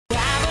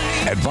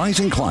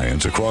advising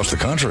clients across the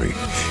country.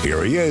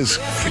 Here he is,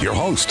 your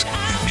host,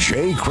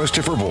 J.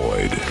 Christopher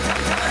Boyd.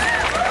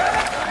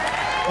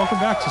 Welcome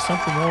back to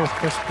Something More with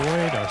Chris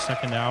Boyd, our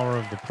second hour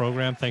of the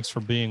program. Thanks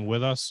for being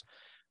with us.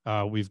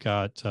 We've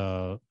got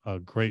a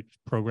great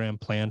program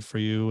planned for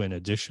you in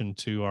addition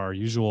to our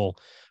usual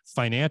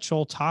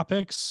financial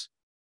topics.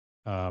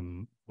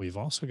 We've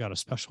also got a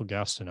special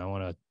guest, and I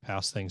want to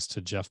pass things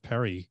to Jeff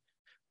Perry,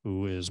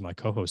 who is my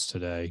co-host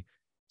today,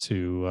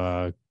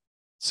 to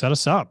set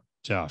us up.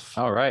 Jeff.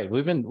 All right.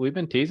 We've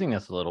been teasing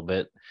this a little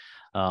bit,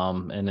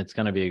 and it's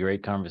going to be a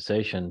great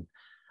conversation.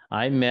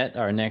 I met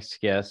our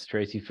next guest,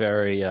 Tracy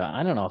Ferrie,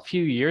 a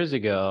few years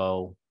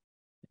ago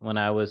when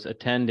I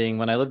lived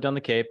on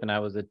the Cape, and I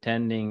was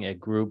attending a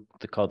group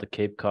called the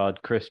Cape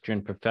Cod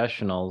Christian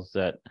Professionals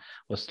that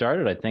was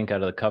started, I think,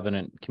 out of the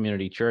Covenant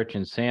Community Church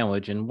in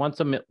Sandwich. And once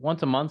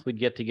a month, we'd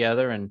get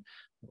together and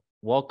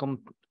welcome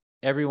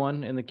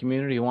everyone in the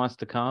community who wants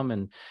to come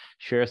and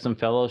share some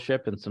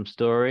fellowship and some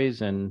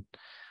stories. And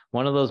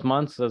one of those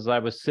months, as I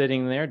was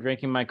sitting there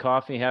drinking my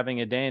coffee,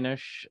 having a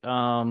Danish,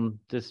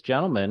 this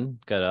gentleman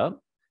got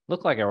up,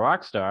 looked like a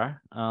rock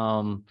star,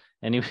 and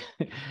he,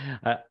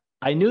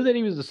 I knew that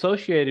he was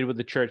associated with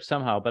the church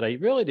somehow, but I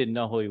really didn't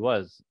know who he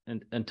was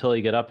until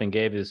he got up and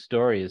gave his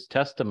story, his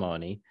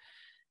testimony,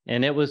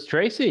 and it was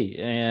Tracy.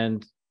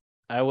 And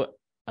I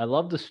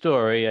love the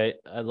story. I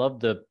love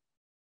the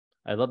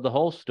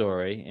whole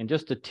story. And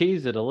just to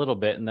tease it a little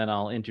bit, and then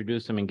I'll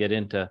introduce him and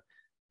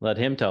let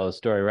him tell his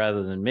story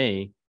rather than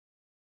me.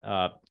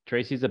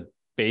 Tracy's a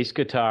bass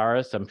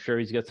guitarist. I'm sure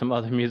he's got some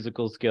other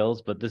musical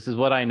skills, but this is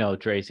what I know,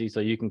 Tracy, so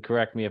you can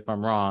correct me if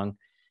I'm wrong.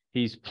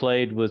 He's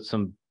played with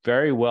some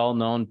very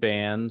well-known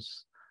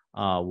bands,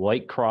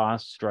 White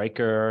Cross,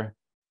 Stryker,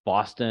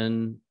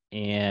 Boston,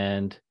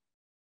 and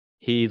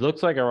he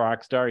looks like a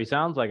rock star. He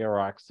sounds like a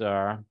rock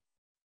star,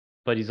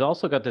 but he's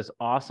also got this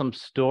awesome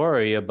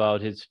story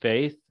about his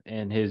faith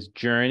and his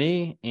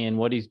journey and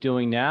what he's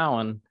doing now.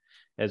 And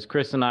as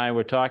Chris and I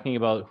were talking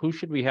about who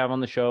should we have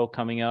on the show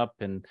coming up,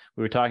 and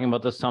we were talking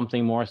about the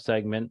Something More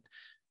segment,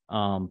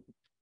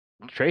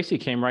 Tracy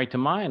came right to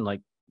mind.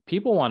 Like,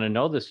 people want to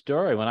know this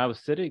story. When I was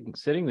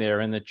sitting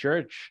there in the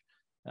church,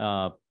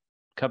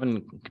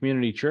 Covenant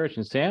Community Church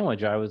in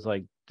Sandwich, I was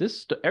like,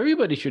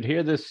 everybody should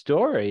hear this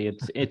story.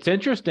 It's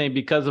interesting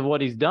because of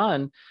what he's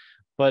done,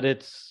 but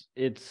it's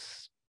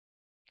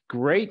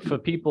great for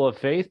people of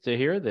faith to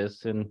hear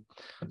this. And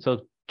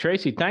so,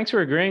 Tracy, thanks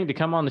for agreeing to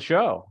come on the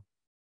show.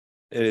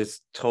 It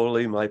is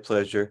totally my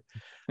pleasure.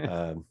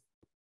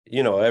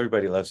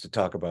 Everybody loves to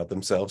talk about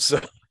themselves, so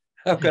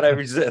how could I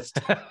resist?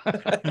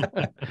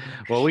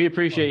 Well, we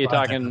appreciate you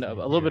talking a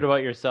little bit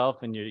about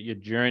yourself and your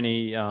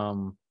journey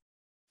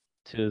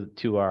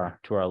to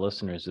our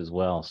listeners as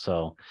well.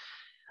 So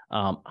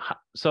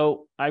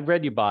I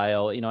read your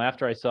bio.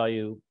 After I saw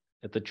you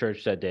at the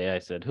church that day, I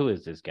said, "Who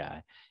is this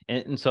guy?"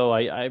 And so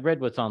I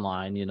read what's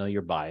online.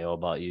 Your bio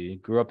about you. You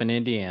grew up in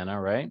Indiana,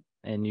 right?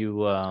 And you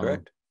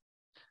Correct.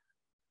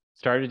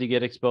 Started to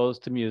get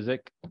exposed to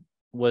music.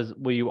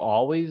 Were you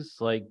always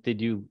like,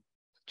 did you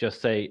just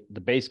say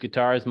the bass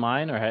guitar is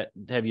mine, or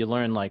have you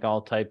learned like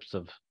all types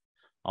of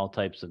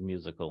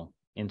musical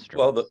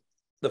instruments? Well,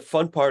 the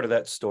fun part of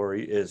that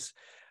story is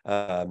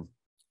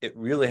it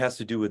really has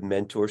to do with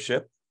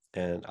mentorship,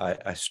 and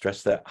I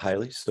stress that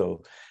highly.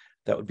 So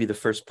that would be the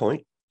first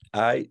point.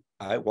 I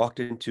walked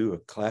into a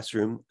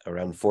classroom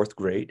around fourth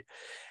grade,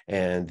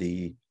 and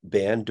the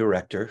band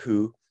director,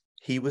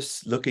 he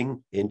was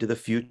looking into the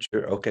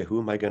future. Okay, who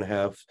am I going to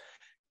have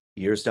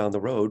years down the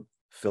road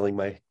filling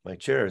my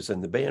chairs in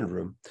the band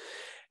room?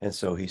 And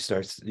so he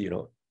starts,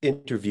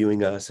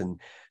 interviewing us and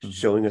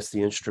showing us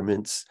the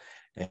instruments.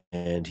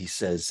 And he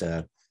says,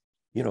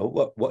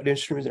 what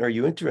instruments are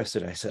you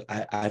interested in? I said,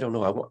 I don't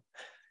know.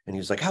 And he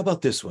was like, how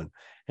about this one?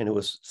 And it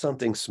was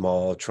something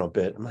small,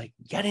 trumpet. I'm like,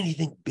 got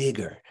anything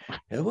bigger?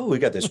 And, well, we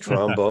got this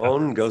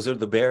trombone, goes to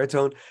the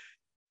baritone,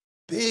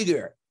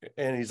 bigger.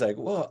 And he's like,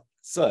 well,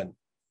 son,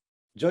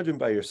 judging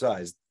by your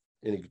size,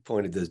 and he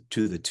pointed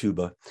to the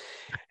tuba,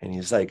 and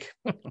he's like,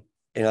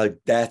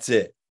 that's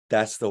it.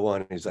 That's the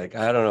one. He's like,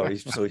 I don't know.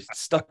 So he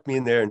stuck me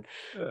in there, and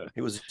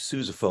it was a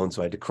sousaphone,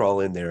 so I had to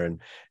crawl in there,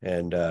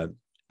 and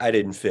I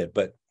didn't fit.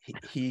 But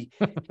he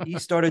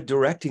started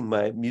directing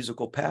my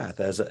musical path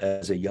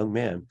as a young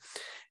man,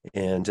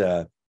 and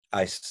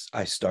I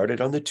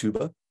started on the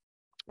tuba,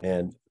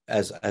 and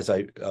as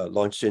I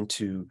launched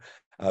into,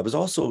 I was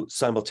also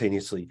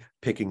simultaneously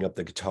picking up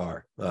the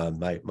guitar.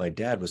 My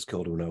dad was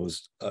killed when I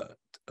was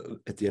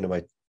at the end of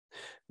my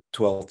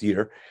 12th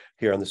year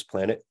here on this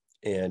planet,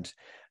 and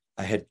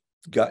I had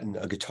gotten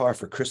a guitar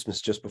for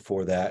Christmas just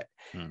before that,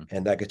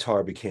 and that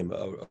guitar became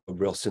a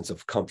real sense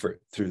of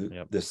comfort through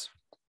this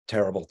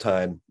terrible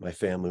time my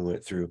family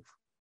went through.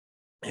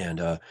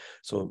 And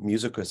so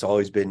music has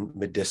always been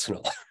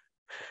medicinal.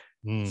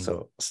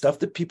 So stuff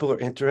that people are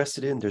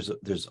interested in,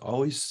 there's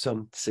always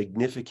some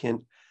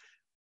significant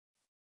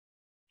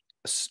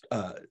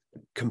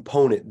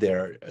component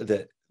there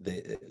that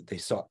they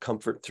sought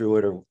comfort through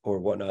it or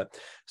whatnot.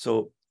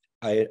 So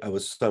I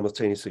was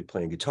simultaneously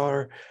playing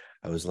guitar.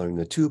 I was learning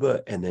the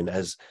tuba, and then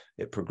as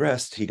it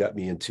progressed, he got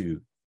me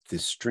into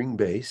this string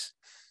bass,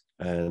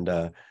 and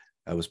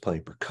I was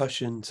playing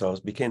percussion. So I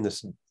became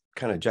this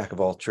kind of jack of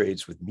all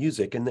trades with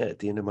music. And then at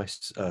the end of my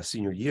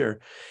senior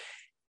year,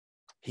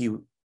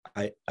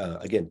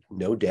 again,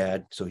 no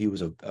dad, so he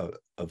was a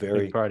very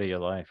big part of your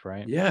life,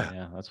 right? Yeah.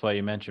 Yeah, that's why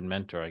you mentioned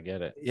mentor. I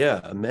get it. Yeah,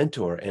 a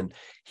mentor. And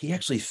he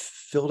actually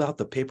filled out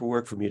the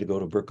paperwork for me to go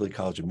to Berklee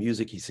College of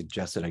Music. He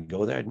suggested I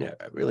go there.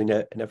 I really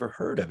never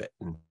heard of it,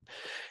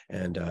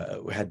 and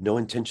had no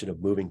intention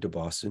of moving to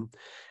Boston.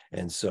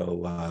 And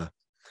so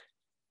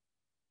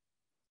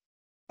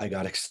I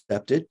got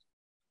accepted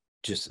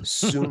just as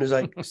soon as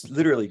I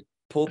literally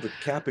pulled the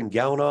cap and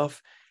gown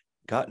off,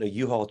 got in a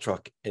U-Haul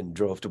truck and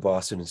drove to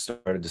Boston and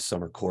started the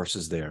summer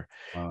courses there.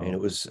 Wow. And it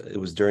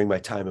was during my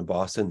time in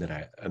Boston that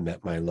I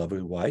met my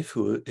lovely wife,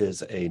 who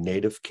is a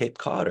native Cape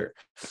Codder.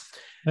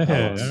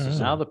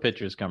 Now the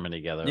picture's coming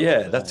together.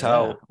 Yeah, that's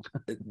how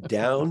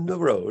down the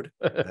road,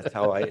 that's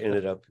how I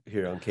ended up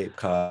here on Cape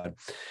Cod.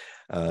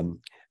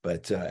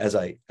 But as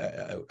I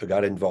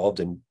got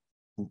involved in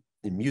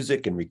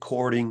music and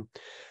recording,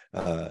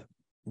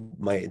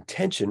 my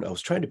intention, I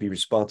was trying to be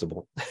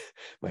responsible.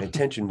 My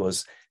intention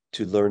was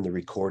to learn the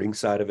recording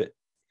side of it.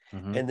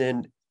 Mm-hmm. And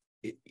then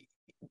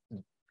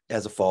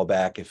as a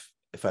fallback,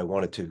 if I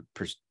wanted to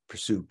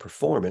pursue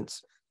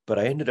performance, but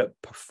I ended up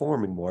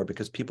performing more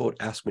because people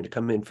would ask me to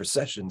come in for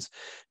sessions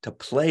to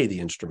play the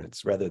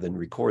instruments rather than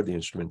record the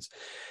instruments.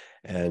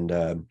 And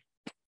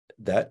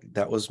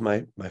that was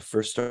my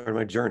first start of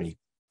my journey.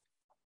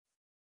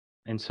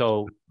 And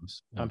so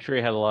I'm sure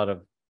you had a lot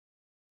of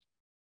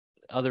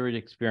other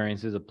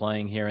experiences of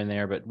playing here and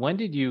there, but when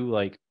did you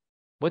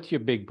what's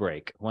your big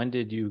break? When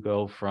did you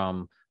go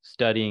from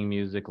studying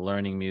music,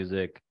 learning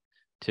music,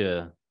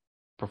 to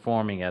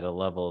performing at a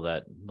level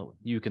that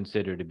you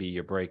consider to be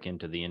your break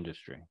into the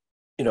industry?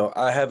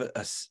 I have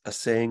a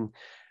saying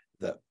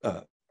that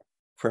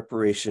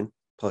preparation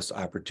plus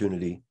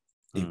opportunity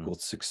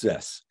equals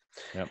success.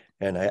 Yep.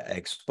 And I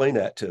explain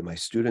that to my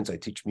students. I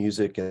teach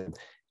music, and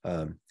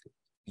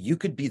you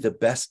could be the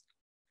best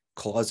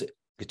closet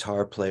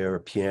guitar player or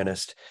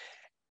pianist,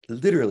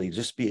 literally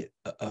just be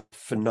a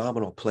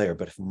phenomenal player.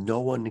 But if no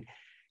one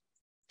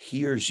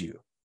hears you,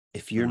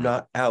 if you're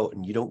not out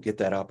and you don't get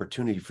that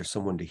opportunity for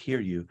someone to hear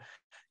you,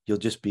 you'll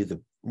just be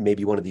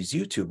maybe one of these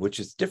YouTube, which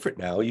is different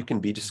now. You can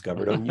be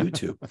discovered on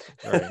YouTube.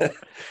 Right.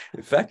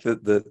 In fact,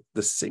 the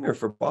singer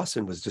for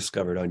Boston was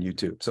discovered on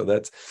YouTube.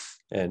 So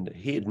and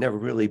he had never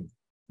really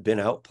been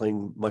out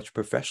playing much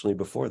professionally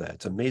before that.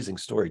 It's an amazing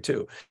story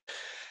too.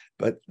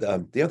 But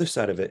the other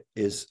side of it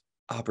is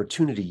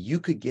opportunity. You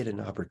could get an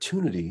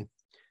opportunity,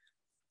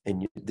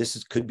 and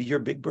could be your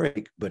big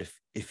break. But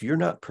if you're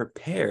not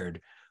prepared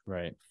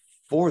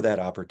for that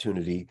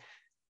opportunity,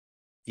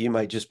 you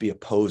might just be a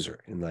poser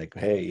and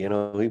hey,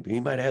 he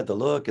might have had the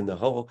look and the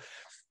whole,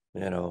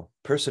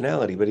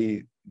 personality, but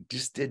he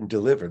just didn't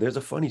deliver. There's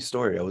a funny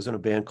story. I was in a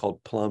band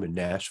called Plumb in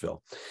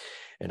Nashville,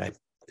 and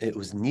it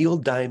was Neil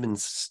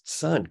Diamond's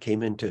son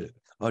came in to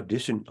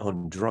audition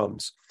on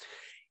drums.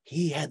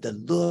 He had the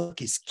look.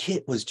 His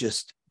kit was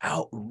just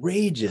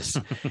outrageous.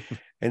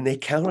 And they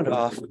counted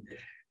off,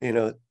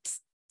 and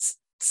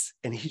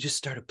he just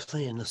started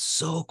playing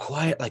so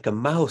quiet, like a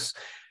mouse.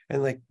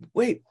 And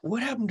wait,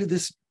 what happened to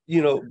this,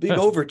 big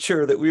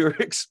overture that we were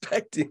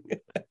expecting?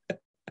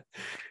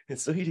 And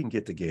so he didn't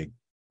get the gig.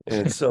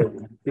 And so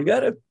you got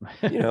to,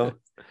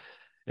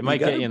 it might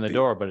get you in the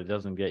door, but it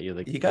doesn't get you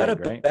the gig, you got to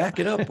right? back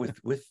it up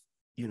with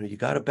you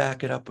got to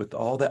back it up with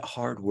all that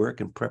hard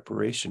work and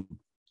preparation,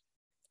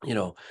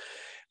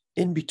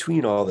 in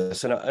between all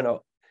this. And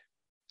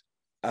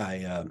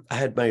I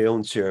had my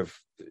own share of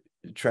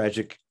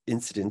tragic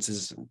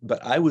incidences,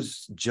 but I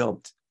was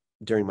jumped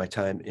during my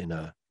time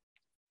in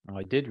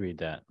I did read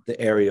that. the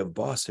area of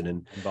Boston,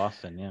 In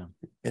Boston, yeah.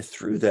 and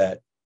through that,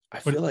 I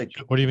feel like,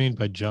 what do you mean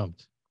by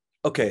jumped?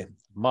 Okay,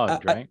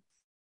 Mugged, right?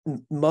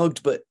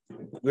 Mugged, but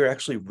we were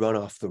actually run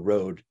off the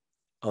road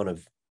we were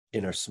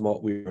in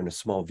a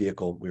small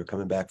vehicle. We were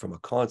coming back from a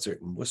concert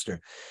in Worcester,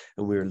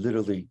 and we were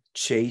literally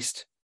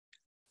chased,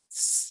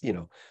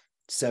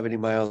 70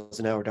 miles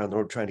an hour down the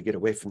road, trying to get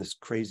away from this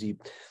crazy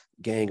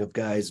gang of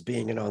guys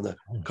being on the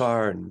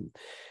car,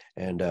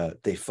 and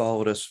they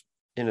followed us,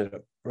 ended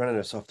up running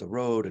us off the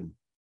road,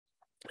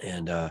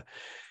 and I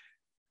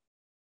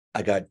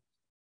got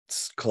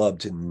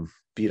clubbed and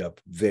beat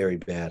up very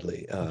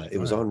badly. It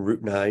was on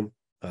Route 9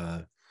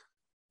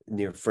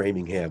 near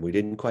Framingham. We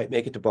didn't quite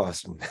make it to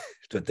Boston,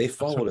 but they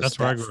followed us. That's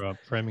where I grew up,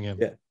 Framingham.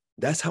 Yeah,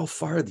 that's how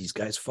far these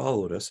guys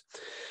followed us.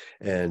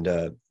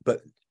 And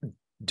but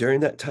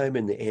during that time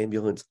in the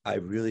ambulance, I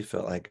really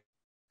felt like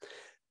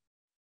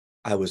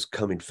I was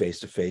coming face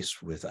to face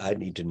with, I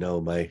need to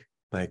know my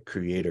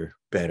creator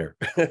better.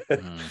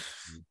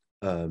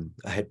 I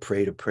had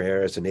prayed a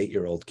prayer as an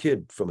 8-year-old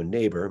kid from a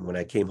neighbor. And when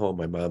I came home,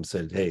 my mom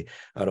said, "Hey,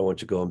 I don't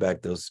want you going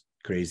back to those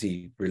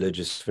crazy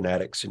religious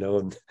fanatics,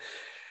 and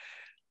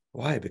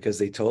why? Because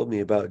they told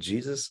me about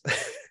Jesus."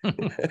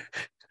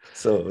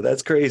 So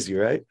that's crazy,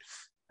 right?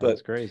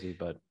 That's crazy,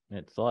 but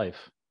it's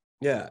life.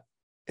 Yeah.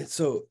 And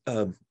so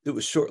it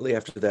was shortly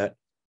after that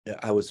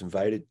I was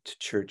invited to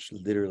church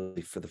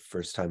literally for the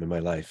first time in my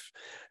life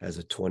as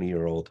a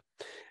 20-year-old.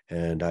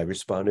 And I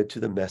responded to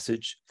the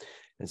message.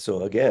 And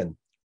so again,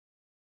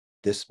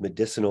 this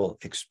medicinal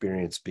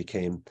experience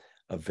became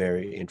a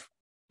very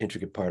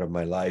intricate part of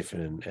my life,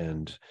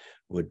 and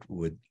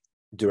would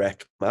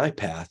direct my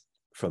path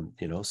from,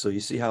 so you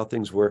see how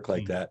things work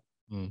like that.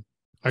 Mm.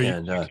 Are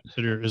you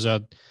consider, is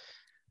that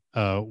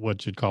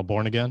what you'd call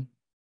born again?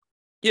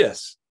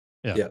 Yes.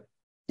 Yeah. Yeah.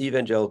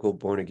 Evangelical,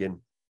 born again,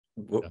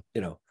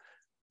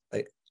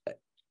 I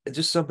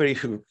just somebody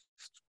who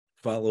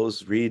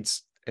follows,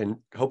 reads, and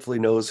hopefully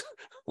knows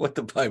what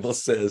the Bible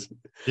says.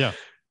 Yeah.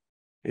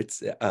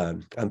 It's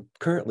I'm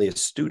currently a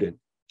student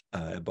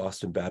at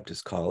Boston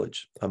Baptist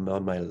College. I'm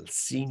on my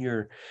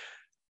senior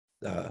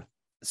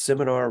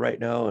seminar right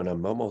now, and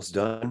I'm almost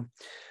done.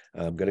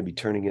 I'm going to be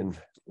turning in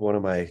one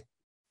of my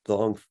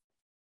long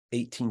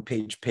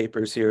 18-page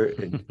papers here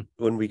and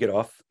when we get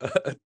off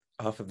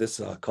of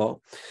this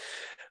call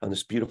on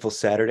this beautiful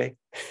Saturday.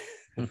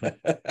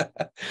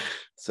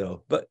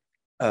 So, but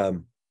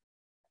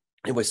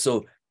anyway,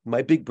 so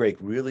my big break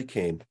really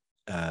came.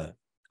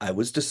 I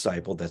was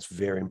discipled. That's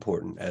very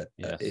important.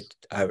 Yes.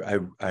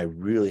 I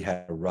really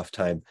had a rough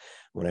time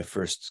when I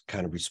first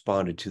kind of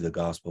responded to the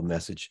gospel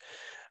message.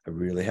 I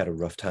really had a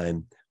rough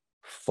time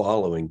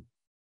following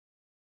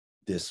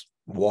this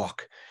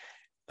walk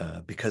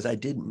because I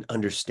didn't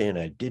understand.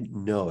 I didn't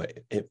know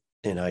it.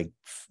 And I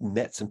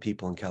met some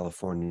people in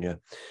California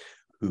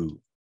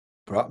who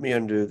brought me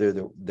under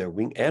their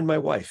wing, and my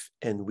wife,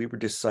 and we were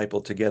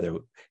discipled together.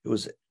 It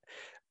was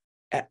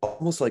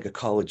almost like a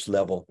college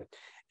level,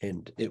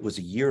 and it was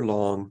a year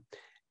long.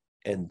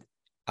 And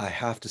I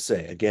have to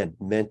say, again,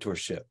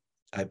 mentorship.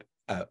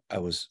 I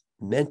was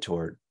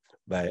mentored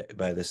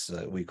by this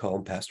we call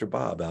him Pastor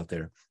Bob out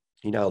there.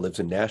 He now lives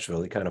in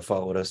Nashville. He kind of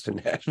followed us to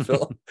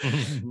Nashville.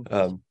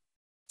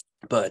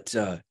 But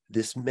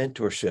this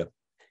mentorship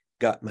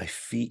got my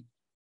feet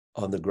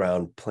on the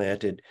ground,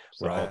 planted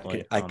where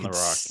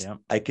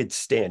I could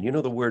stand. You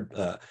know the word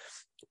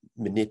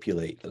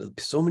manipulate.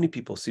 So many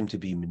people seem to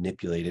be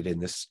manipulated in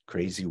this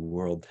crazy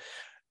world.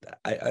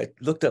 I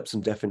looked up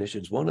some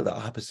definitions. One of the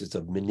opposites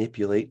of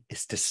manipulate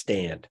is to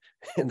stand.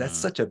 And that's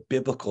such a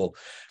biblical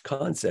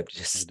concept.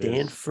 Just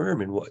stand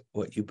firm in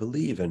what you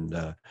believe.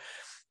 And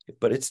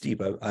but it's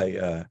deep.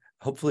 I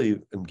hopefully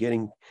am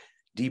getting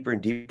deeper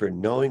and deeper,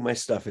 knowing my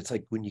stuff. It's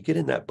like when you get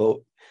in that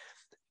boat,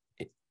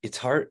 it's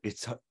hard.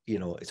 It's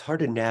hard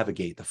to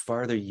navigate the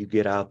farther you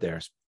get out there.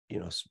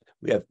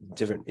 We have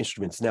different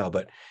instruments now,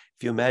 but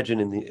if you imagine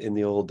in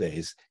the old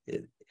days,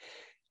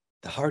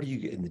 the harder you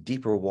get in the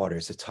deeper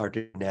waters, it's hard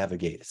to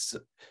navigate. So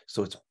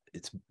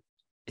it's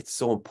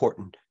so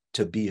important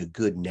to be a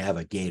good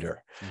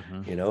navigator,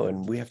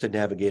 and we have to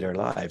navigate our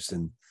lives.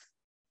 And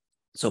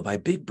so my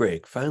big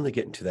break, finally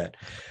getting to that,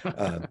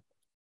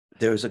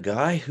 there's a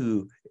guy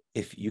who,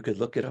 if you could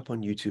look it up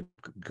on YouTube,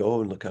 go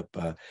and look up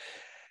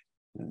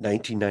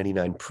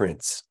 1999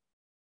 Prince,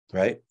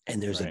 right?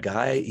 And there's a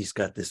guy, he's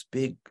got this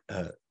big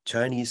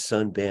Chinese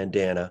sun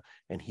bandana,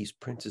 and he's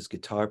Prince's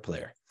guitar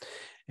player.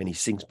 And he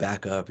sings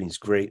back up, and he's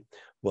great.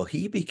 Well,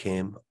 he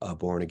became a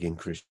born-again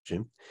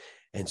Christian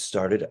and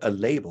started a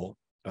label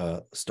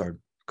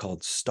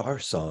called Star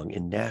Song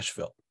in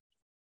Nashville.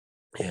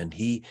 And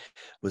he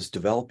was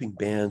developing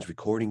bands,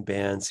 recording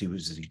bands. He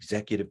was the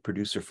executive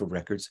producer for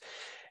records.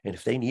 And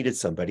if they needed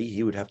somebody,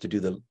 he would have to do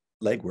the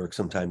legwork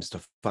sometimes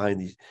to find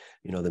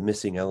the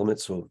missing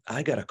elements. So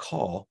I got a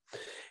call,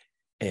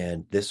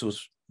 and this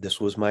was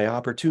my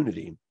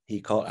opportunity.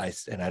 He called,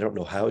 and I don't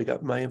know how he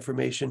got my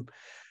information,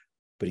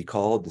 but he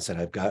called and said,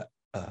 I've got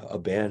a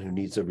band who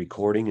needs a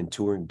recording and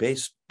touring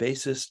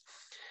bassist.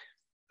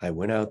 I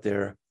went out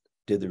there,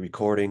 did the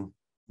recording,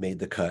 made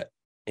the cut,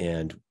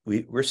 and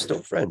we're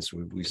still friends.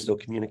 We still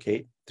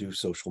communicate through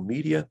social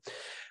media,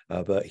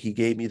 but he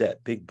gave me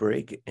that big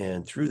break.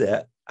 And through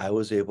that, I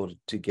was able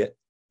to get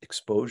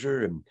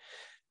exposure, and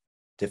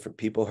different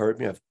people heard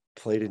me. I've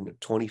played in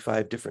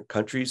 25 different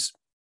countries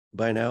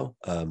by now.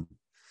 And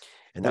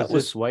that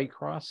was White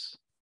Cross.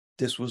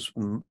 This was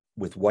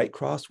with White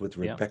Cross, with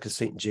Rebecca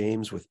St.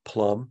 James, with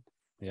Plumb.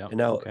 Yeah. And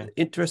now,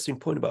 interesting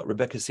point about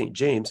Rebecca St.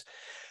 James.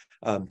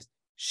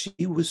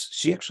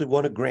 She actually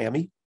won a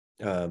Grammy.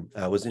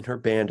 I was in her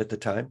band at the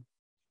time,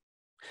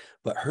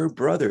 but her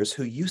brothers,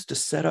 who used to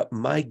set up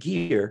my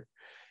gear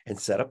and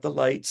set up the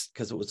lights,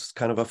 because it was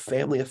kind of a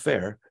family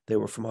affair. They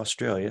were from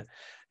Australia,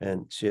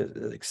 and she had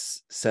like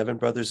 7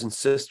 brothers and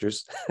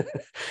sisters.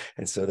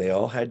 And so they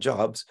all had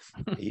jobs,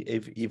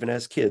 even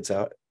as kids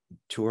out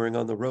touring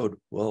on the road.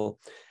 Well,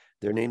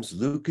 their name's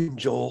Luke and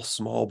Joel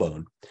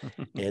Smallbone,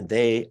 and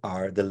they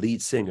are the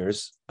lead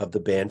singers of the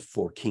band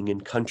For King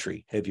and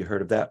Country. Have you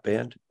heard of that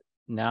band?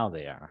 Now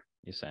they are,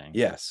 you're saying?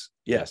 Yes.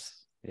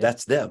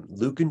 That's them,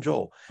 Luke and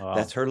Joel. Wow.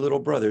 That's her little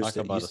brothers. Talk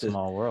about a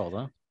small world,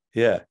 huh?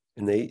 Yeah,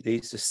 and they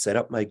used to set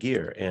up my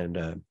gear,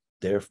 and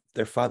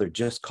their father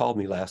just called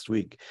me last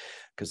week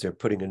because they're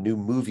putting a new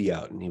movie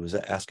out, and he was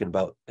asking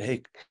about, hey,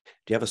 do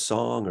you have a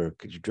song, or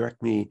could you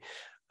direct me?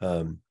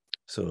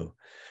 So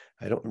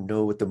I don't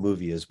know what the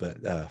movie is,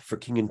 but For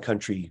King and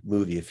Country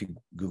movie, if you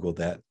Google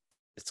that,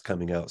 it's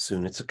coming out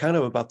soon. It's kind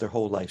of about their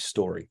whole life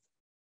story.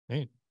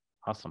 Hey.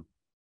 Awesome.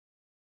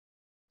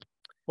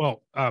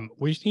 Well,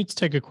 we need to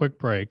take a quick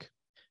break.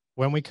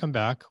 When we come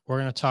back, we're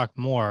going to talk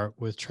more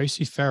with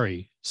Tracy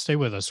Ferrie. Stay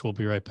with us. We'll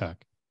be right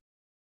back.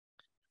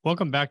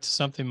 Welcome back to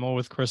Something More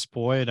with Chris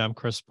Boyd. I'm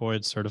Chris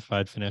Boyd,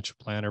 certified financial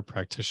planner,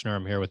 practitioner.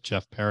 I'm here with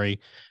Jeff Perry.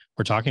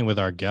 We're talking with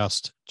our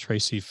guest,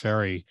 Tracy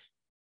Ferrie.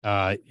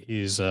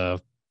 He's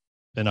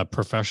been a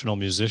professional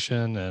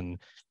musician and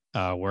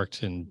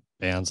worked in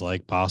bands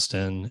like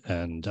Boston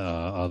and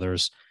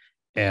others.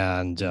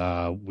 And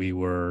we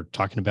were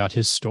talking about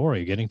his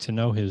story, getting to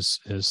know his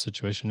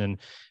situation,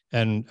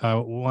 and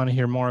want to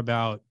hear more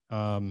about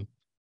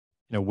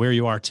where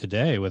you are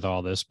today with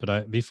all this.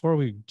 But before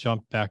we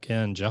jump back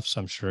in, Jeff's,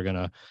 I'm sure, going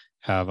to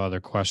have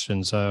other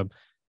questions. I'd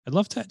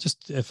love to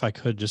just, if I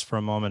could, just for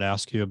a moment,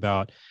 ask you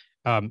about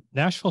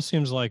Nashville.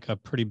 Seems like a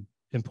pretty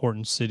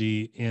important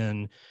city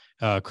in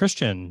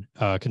Christian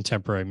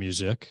contemporary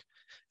music.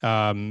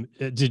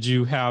 Did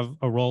you have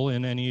a role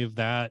in any of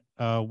that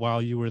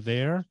while you were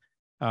there?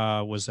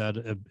 Was that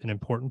an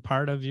important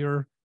part of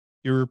your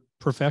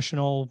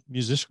professional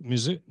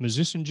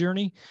musician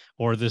journey,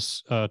 or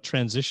this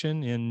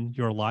transition in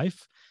your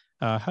life?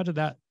 How did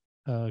that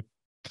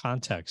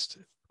context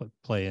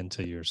play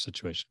into your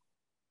situation?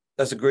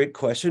 That's a great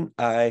question.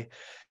 I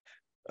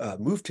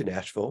moved to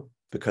Nashville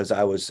because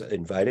I was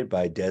invited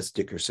by Des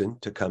Dickerson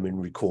to come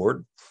and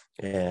record.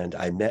 And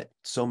I met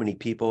so many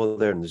people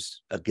there, and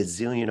there's a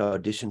gazillion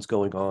auditions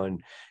going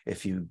on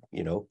if you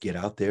get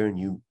out there and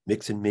you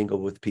mix and mingle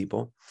with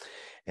people.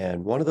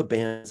 And one of the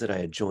bands that I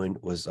had joined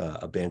was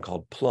a band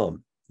called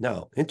Plumb.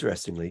 Now,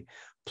 interestingly,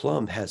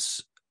 Plumb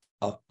has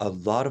a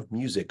lot of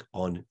music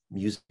on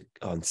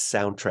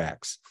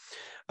soundtracks.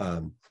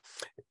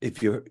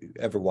 If you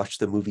ever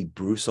watched the movie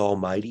Bruce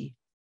Almighty,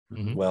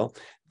 Mm-hmm. well,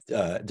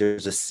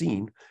 there's a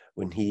scene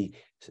when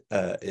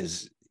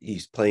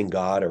he's playing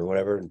God or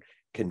whatever, and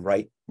can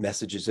write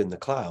messages in the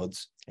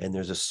clouds. And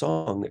there's a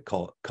song that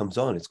comes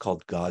on. It's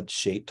called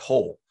God-Shaped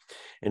Hole.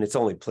 And it's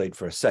only played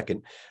for a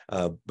second,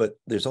 but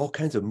there's all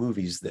kinds of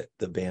movies that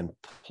the band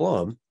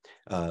Plumb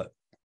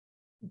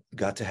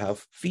got to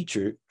have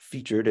featured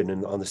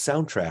and on the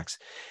soundtracks.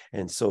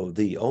 And so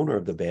the owner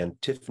of the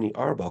band, Tiffany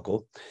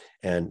Arbuckle,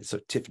 and so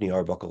Tiffany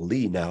Arbuckle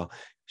Lee now,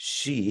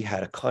 she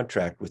had a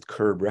contract with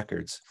Curb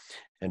Records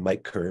and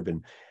Mike Curb,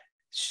 and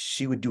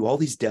she would do all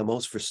these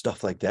demos for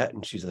stuff like that.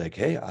 And she's like,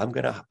 hey, I'm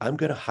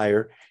gonna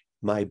hire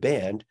my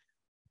band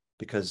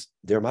because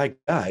they're my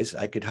guys.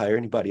 I could hire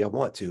anybody I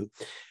want to.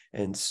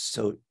 And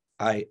so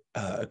I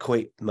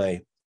equate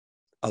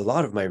a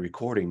lot of my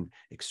recording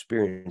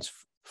experience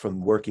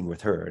from working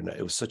with her. And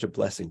it was such a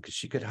blessing because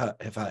she could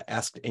have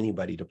asked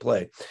anybody to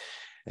play,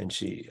 and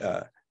she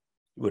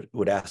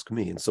would ask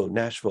me. And so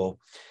Nashville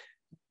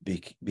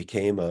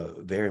became a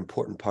very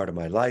important part of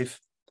my life.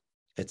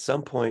 At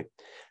some point,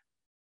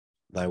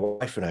 my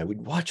wife and I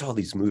would watch all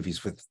these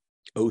movies with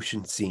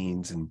ocean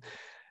scenes and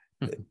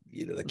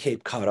the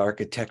Cape Cod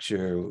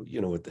architecture,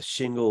 with the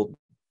shingled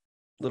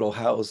little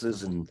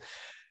houses, and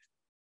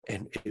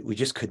we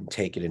just couldn't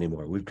take it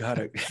anymore. We've got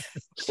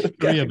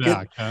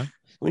to Huh?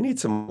 We need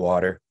some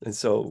water. And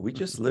so we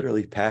just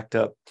literally packed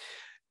up,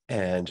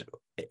 and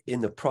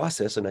in the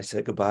process, and I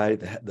said goodbye,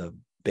 the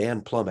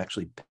band Plumb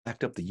actually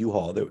packed up the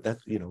U-Haul.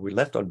 We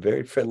left on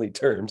very friendly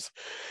terms.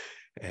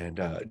 And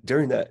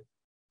during that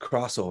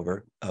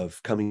crossover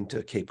of coming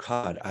to Cape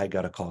Cod, I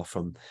got a call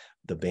from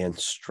the band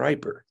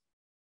Stryper.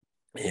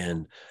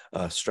 And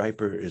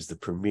Stryper is the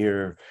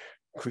premier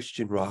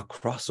Christian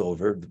rock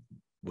crossover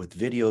with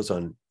videos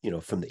on,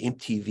 from the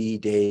MTV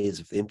days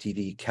of the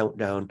MTV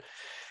Countdown.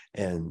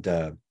 And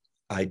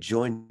I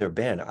joined their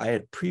band. I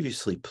had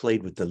previously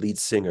played with the lead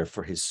singer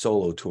for his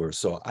solo tour,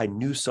 so I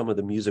knew some of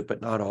the music,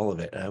 but not all of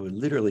it. And I would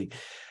literally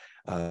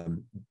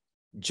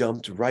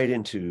jumped right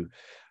into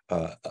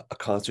a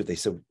concert. They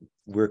said,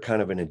 we're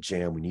kind of in a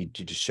jam. We need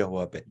you to show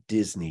up at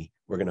Disney.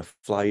 We're going to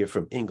fly you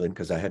from England,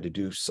 because I had to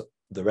do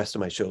the rest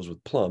of my shows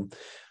with Plumb.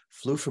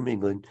 Flew from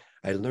England.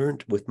 I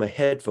learned with my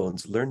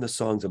headphones, learned the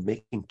songs. I'm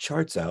making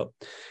charts out.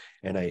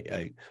 And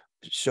I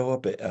show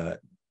up at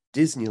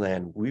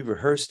Disneyland. We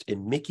rehearsed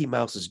in Mickey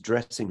Mouse's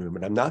dressing room.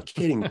 And I'm not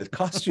kidding. The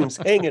costumes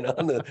hanging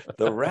on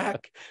the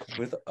rack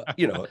with,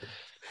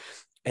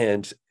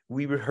 and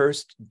we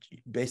rehearsed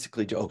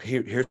basically,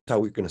 okay, here's how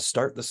we're going to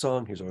start the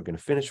song. Here's how we're going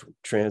to finish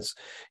trance,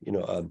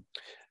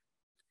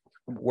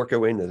 work our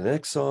way into the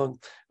next song,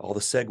 all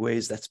the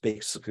segues. That's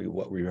basically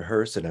what we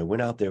rehearsed. And I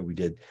went out there, we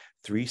did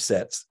 3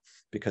 sets,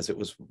 because it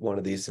was one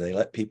of these, they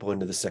let people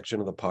into the section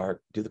of the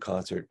park, do the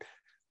concert,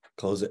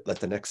 close it, let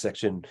the next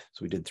section.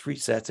 So we did 3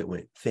 sets. It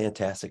went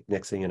fantastic.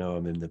 Next thing you know,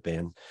 I'm in the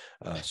band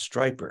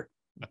Stryper.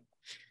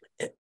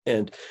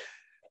 And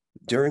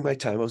during my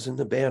time, I was in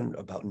the band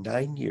about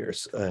 9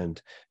 years.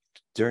 And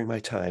during my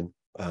time,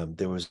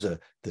 there was the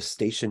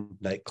Station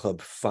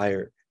nightclub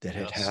fire that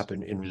had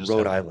happened in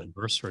Rhode Island.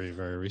 Anniversary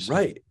very recently.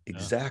 Right,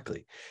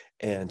 exactly.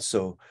 And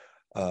so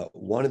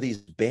one of these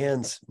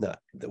bands, not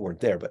that weren't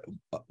there, but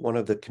one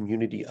of the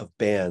community of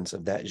bands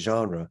of that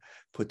genre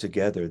put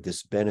together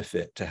this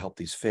benefit to help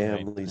these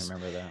families. Right. I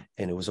remember that.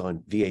 And it was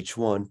on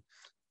VH1.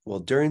 Well,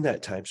 during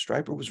that time,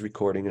 Stryper was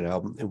recording an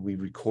album, and we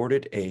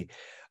recorded a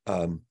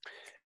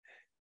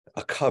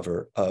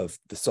cover of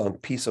the song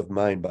 "Peace of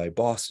Mind" by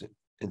Boston.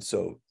 And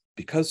so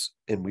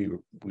we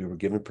were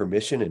given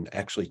permission, and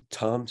actually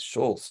Tom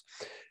Scholz,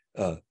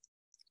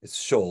 it's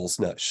Scholz,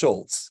 not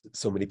Schultz.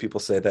 So many people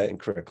say that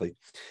incorrectly.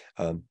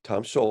 Tom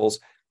Scholz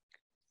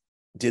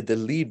did the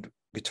lead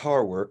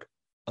guitar work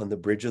on the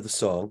bridge of the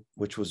song,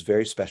 which was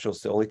very special.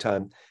 It's the only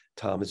time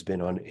Tom has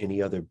been on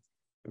any other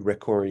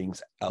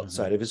recordings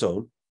outside of his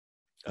own.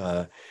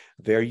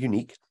 Very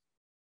unique.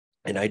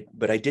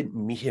 But I didn't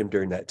meet him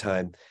during that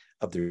time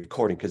of the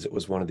recording, because it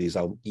was one of these,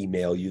 I'll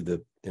email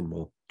you and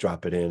we'll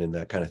drop it in and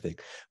that kind of thing.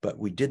 But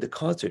we did the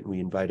concert, and we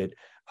invited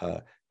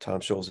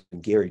Tom Scholz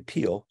and Gary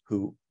Peel,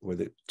 who were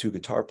the two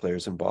guitar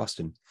players in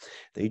Boston.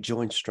 They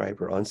joined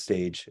Stryper on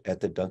stage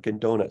at the Dunkin'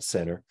 Donuts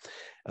Center.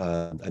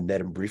 I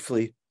met him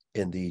briefly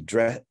in the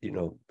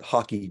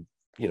hockey,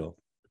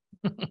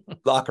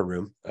 locker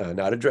room,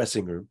 not a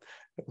dressing room,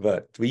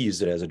 but we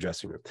used it as a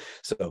dressing room.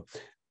 So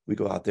we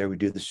go out there, we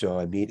do the show,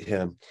 I meet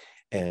him,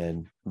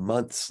 and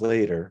months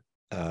later,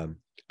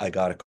 I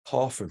got a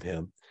call from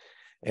him,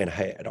 and I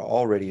had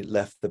already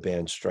left the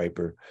band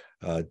Stryper,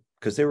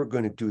 because they were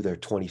going to do their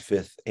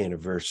 25th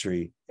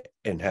anniversary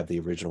and have the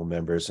original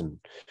members. And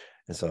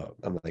so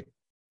I'm like,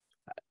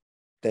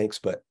 thanks,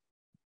 but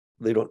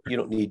you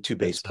don't need two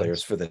bass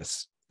players for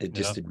this. It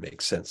just didn't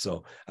make sense.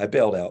 So I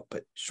bailed out.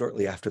 But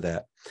shortly after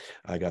that,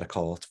 I got a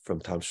call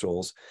from Tom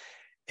Scholz.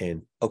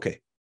 And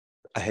okay,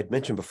 I had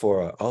mentioned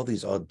before all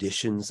these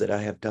auditions that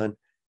I have done.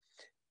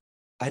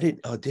 I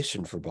didn't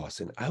audition for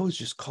Boston. I was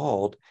just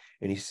called,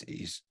 and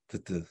he's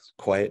the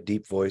quiet,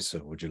 deep voice. So,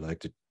 would you like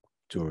to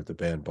tour with the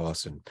band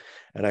Boston?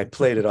 And I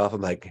played it off.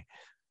 I'm like,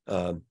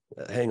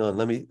 hang on,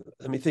 let me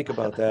think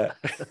about that.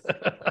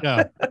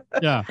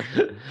 Yeah.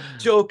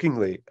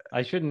 Jokingly.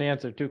 I shouldn't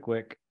answer too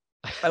quick.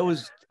 I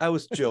was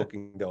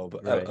joking though,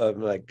 but right.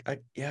 I'm like,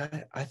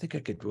 I think I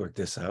could work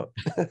this out.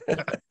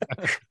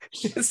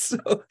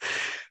 So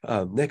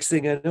next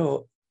thing I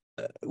know,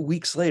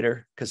 weeks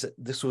later, because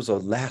this was a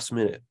last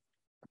minute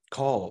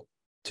call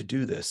to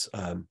do this,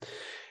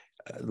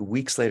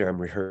 weeks later,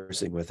 I'm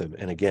rehearsing with him,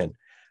 and again,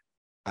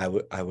 I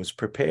was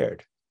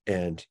prepared,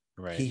 and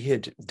he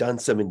had done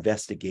some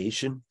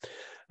investigation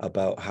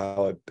about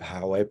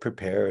how I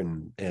prepare,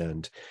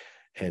 and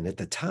at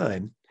the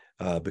time,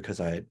 because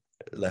I had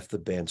left the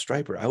band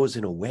Stryper, I was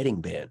in a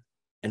wedding band,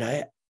 and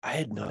I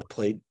had not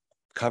played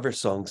cover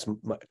songs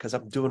because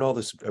I'm doing all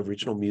this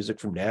original music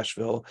from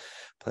Nashville,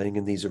 playing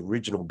in these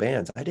original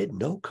bands. I didn't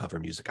know cover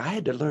music. I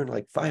had to learn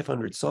like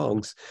 500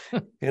 songs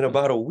in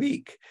about a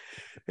week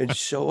and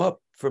show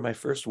up for my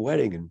first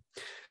wedding. And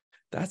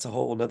that's a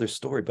whole nother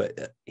story.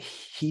 But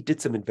he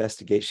did some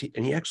investigation,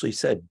 and he actually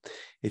said,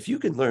 if you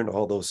can learn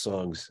all those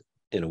songs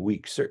in a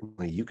week,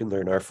 certainly you can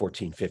learn our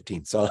 14,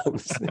 15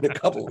 songs in a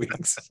couple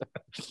weeks.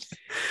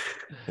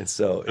 And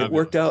so it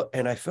worked out,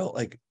 and I felt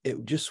like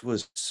it just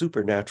was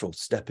supernatural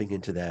stepping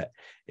into that.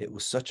 It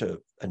was such a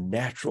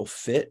natural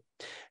fit,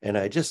 and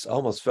I just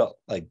almost felt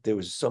like there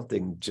was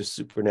something just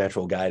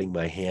supernatural guiding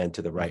my hand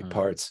to the right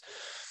parts.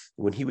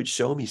 When he would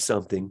show me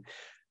something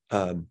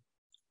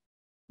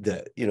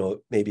that,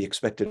 maybe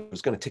expected it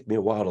was going to take me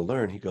a while to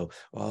learn, he'd go,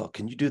 "Oh,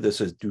 can you do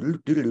this as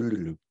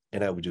doodle-doodle-doodle?"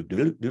 And I would do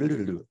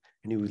doodle-doodle-doodle.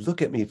 And he would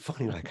look at me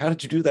funny, like, "How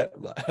did you do that?"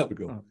 I would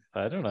go,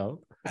 I don't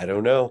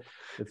know.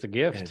 It's a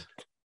gift.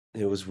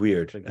 And it was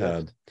weird.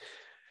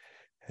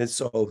 And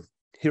so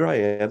here I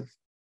am.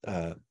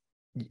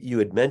 You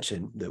had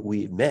mentioned that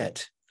we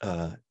met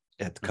at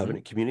the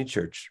Covenant Community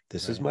Church.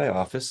 This is my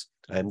office.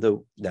 I'm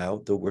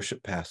now the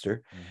worship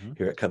pastor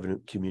here at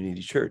Covenant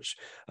Community Church.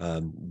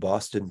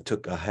 Boston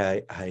took a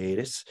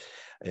hiatus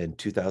in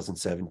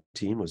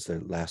 2017, was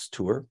their last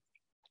tour.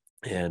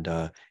 And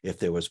if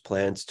there was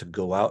plans to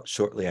go out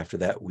shortly after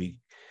that, we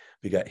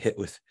got hit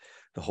with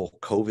the whole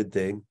COVID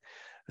thing.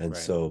 And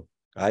so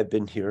I've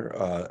been here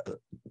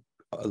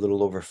a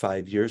little over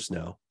 5 years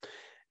now,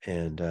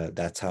 and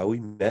that's how we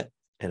met.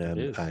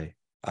 And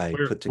I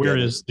put together. Where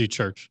is the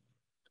church?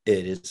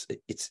 It's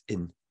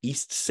in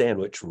East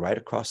Sandwich, right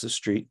across the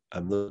street.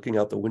 I'm looking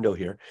out the window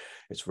here.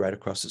 It's right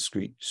across the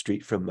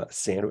street from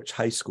Sandwich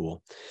High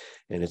School,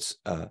 and it's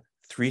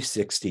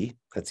 360.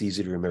 That's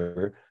easy to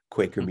remember.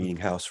 Quaker Meeting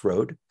House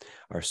Road.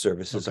 Our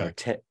services are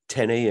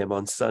 10 a.m.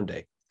 on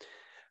Sunday,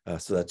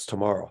 so that's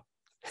tomorrow.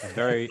 A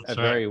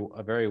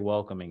very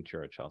welcoming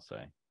church, I'll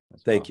say.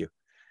 Thank you.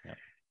 Yeah.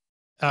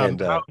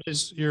 How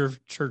does your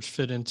church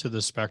fit into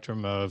the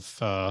spectrum of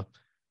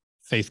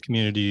faith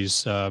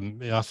communities?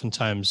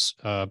 Oftentimes,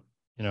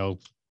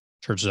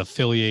 churches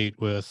affiliate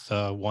with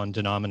one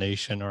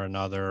denomination or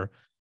another.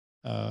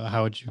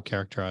 How would you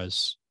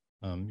characterize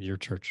your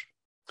church?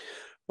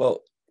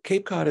 Well,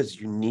 Cape Cod is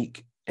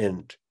unique,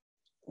 and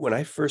when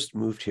I first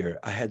moved here,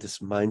 I had this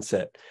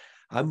mindset: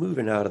 I'm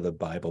moving out of the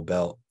Bible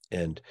Belt,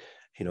 and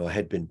I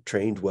had been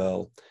trained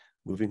well,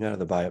 moving out of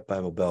the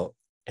Bible Belt,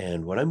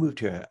 And when I moved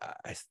here,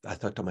 I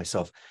thought to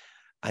myself,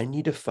 I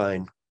need to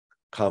find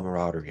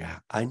camaraderie.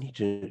 I need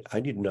to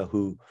know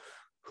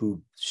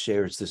who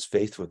shares this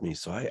faith with me.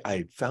 So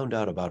I found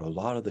out about a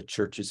lot of the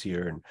churches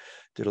here and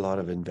did a lot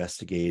of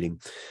investigating.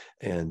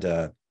 And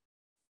the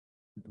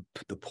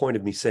point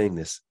of me saying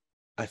this,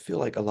 I feel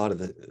like a lot of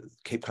the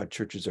Cape Cod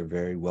churches are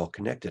very well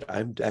connected.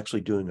 I'm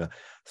actually doing a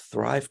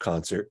Thrive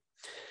concert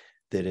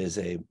that is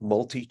a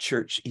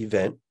multi-church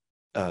event.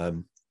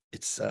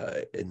 It's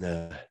in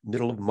the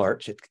middle of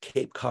March at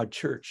Cape Cod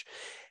Church.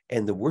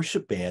 And the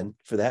worship band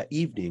for that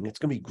evening, it's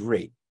going to be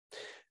great.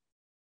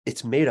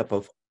 It's made up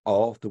of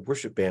all the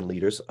worship band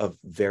leaders of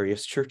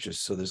various churches.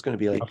 So there's going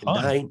to be like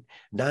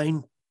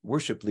nine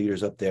worship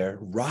leaders up there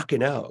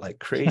rocking out like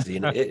crazy.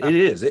 And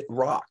it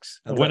rocks.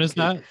 When is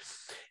that?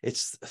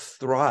 It's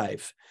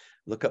Thrive.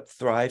 Look up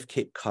Thrive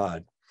Cape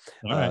Cod.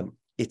 All right.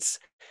 It's,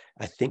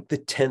 I think, the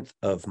 10th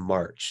of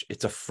March.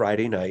 It's a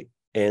Friday night,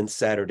 and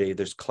Saturday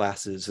there's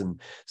classes and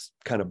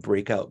kind of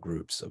breakout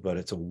groups, but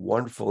it's a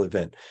wonderful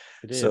event.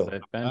 It is.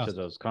 I've been to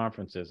those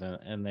conferences,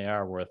 and they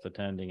are worth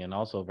attending, and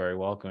also very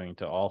welcoming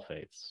to all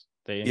faiths.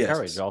 They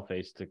encourage all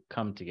faiths to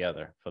come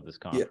together for this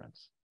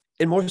conference.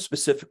 And more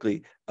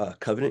specifically,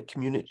 Covenant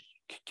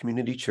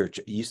Community Church.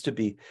 It used to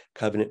be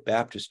Covenant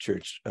Baptist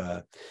Church.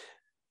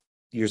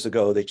 Years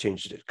ago, they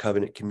changed it to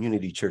Covenant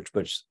Community Church,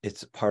 but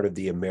it's part of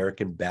the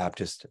American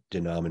Baptist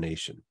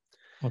denomination.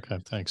 Okay,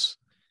 thanks.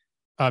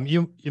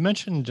 You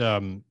mentioned,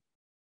 the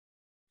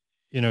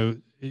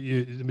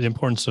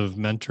importance of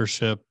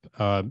mentorship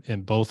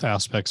in both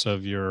aspects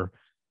of your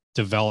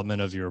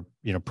development of your,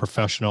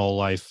 professional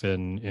life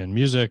in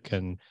music,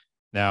 and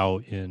now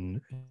in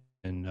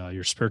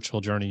your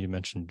spiritual journey. You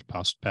mentioned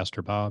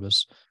Pastor Bob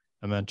as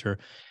a mentor.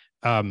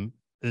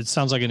 It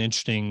sounds like an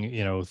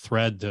interesting,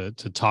 thread to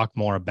talk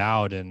more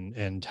about,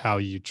 and how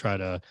you try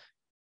to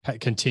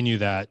continue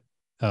that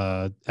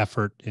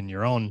effort in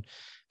your own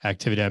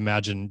activity. I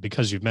imagine,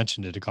 because you've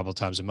mentioned it a couple of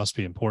times, it must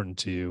be important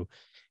to you.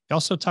 You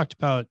also talked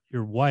about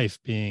your wife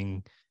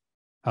being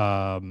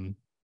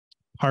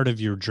part of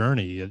your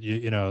journey.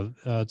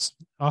 It's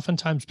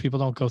oftentimes people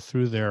don't go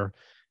through their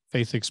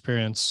faith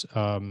experience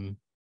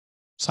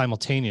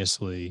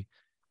simultaneously.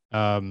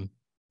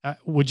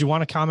 Would you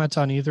want to comment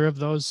on either of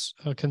those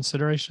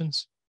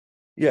considerations?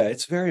 Yeah,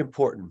 it's very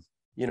important.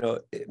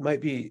 It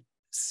might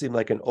seem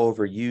like an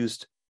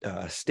overused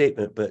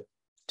statement, but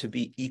to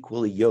be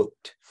equally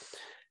yoked.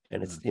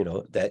 And it's,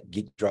 that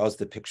draws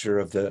the picture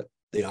of the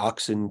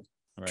oxen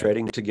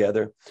treading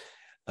together.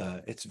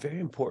 It's very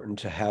important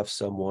to have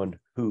someone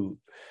who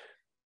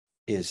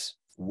is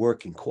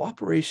working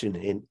cooperation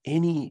in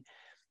any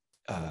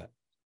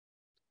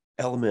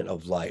element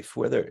of life,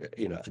 whether,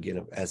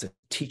 again, as a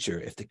teacher,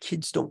 if the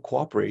kids don't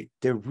cooperate,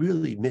 they're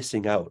really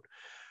missing out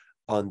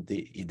on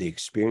the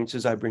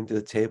experiences I bring to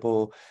the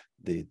table,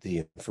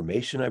 the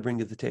information I bring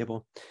to the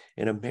table.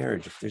 In a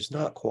marriage, if there's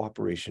not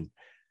cooperation,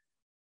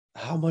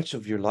 how much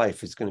of your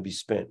life is going to be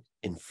spent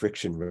in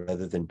friction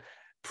rather than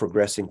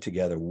progressing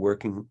together,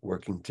 working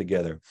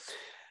together?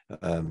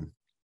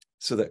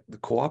 So that the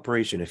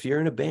cooperation, if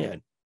you're in a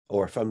band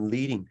or if I'm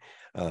leading,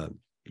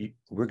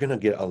 we're going to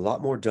get a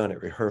lot more done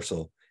at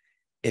rehearsal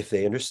if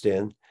they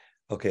understand,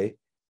 okay,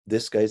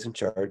 this guy's in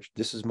charge.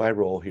 This is my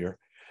role here.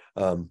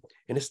 And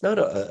it's not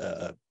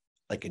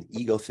like an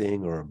ego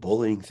thing or a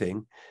bullying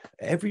thing.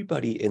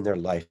 Everybody in their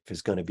life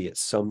is going to be at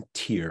some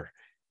tier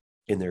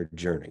in their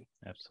journey.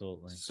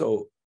 Absolutely.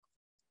 So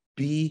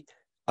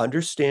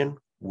understand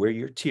where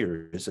your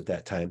tier is at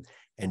that time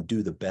and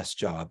do the best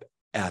job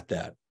at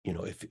that.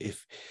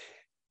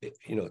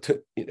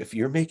 If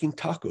you're making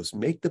tacos,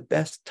 make the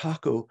best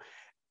taco.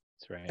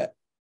 That's right.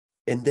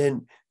 And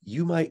then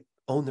you might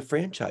own the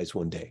franchise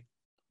one day.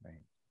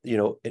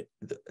 Right.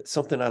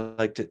 Something I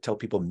like to tell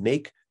people: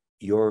 make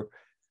your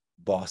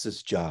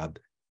boss's job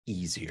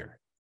easier.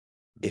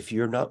 If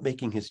you're not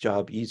making his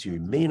job easier, you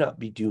may not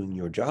be doing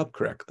your job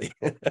correctly.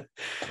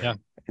 Yeah,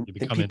 you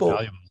become people,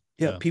 invaluable.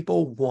 Yeah,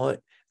 people want,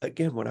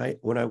 again, when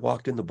I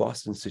walked in the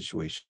Boston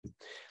situation,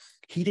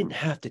 he didn't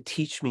have to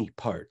teach me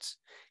parts.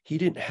 He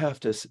didn't have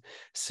to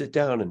sit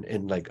down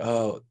and like,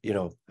 oh,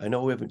 I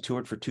know we haven't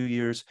toured for 2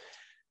 years.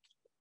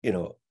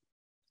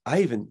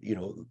 I even,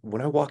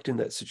 when I walked in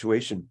that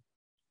situation,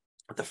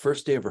 the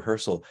first day of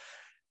rehearsal,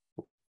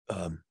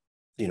 I'm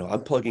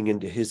plugging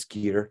into his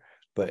gear,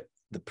 but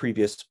the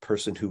previous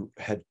person who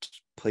had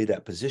played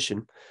that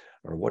position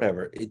or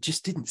whatever, it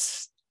just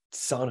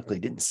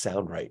sonically didn't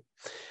sound right.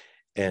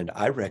 And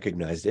I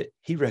recognized it.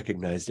 He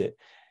recognized it.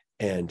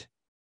 And,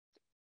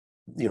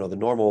 the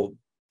normal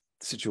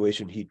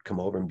situation, he'd come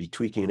over and be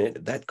tweaking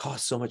it. That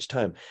cost so much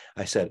time.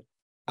 I said,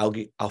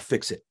 I'll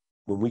fix it.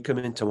 When we come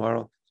in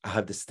tomorrow, I'll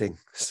have this thing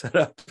set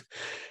up.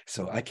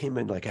 So I came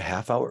in like a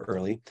half hour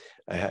early.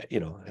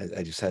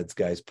 I just had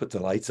guys put the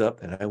lights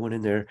up, and I went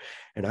in there,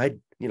 and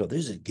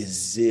there's a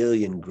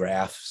gazillion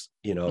graphs,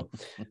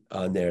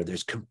 on there.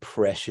 There's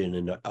compression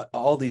and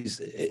all these.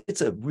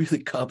 It's a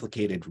really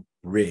complicated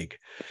rig,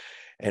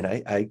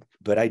 and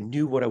but I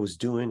knew what I was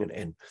doing,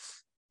 and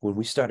when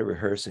we started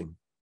rehearsing,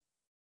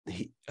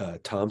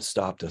 Tom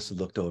stopped us and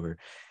looked over,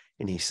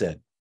 and he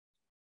said,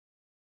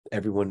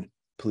 "Everyone,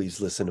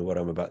 please listen to what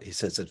I'm about." He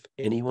says, "If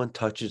anyone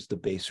touches the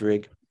bass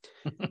rig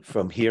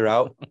from here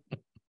out,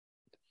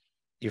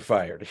 you're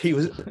fired."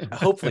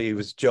 Hopefully he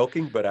was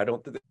joking, but I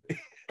don't.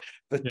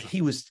 But Yeah.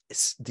 he was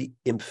the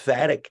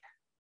emphatic,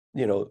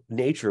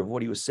 nature of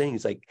what he was saying.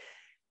 He's like,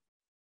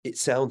 it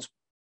sounds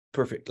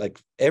perfect. Like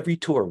every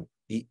tour,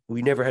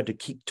 we never had to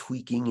keep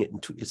tweaking it,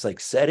 and it's like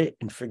set it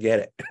and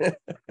forget it.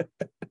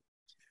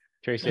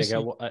 Tracy,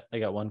 I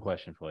got one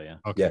question for you.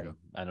 Okay. Yeah. Go.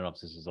 I don't know if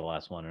this is the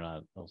last one or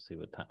not. We'll see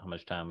how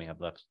much time we have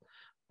left.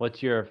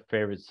 What's your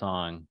favorite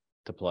song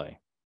to play?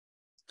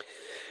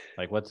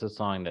 Like, what's the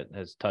song that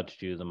has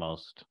touched you the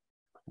most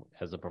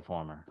as a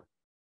performer?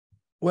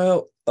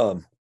 Well,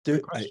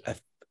 Good question.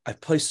 I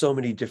play so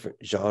many different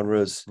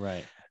genres,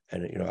 Right.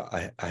 and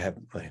I have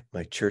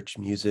my church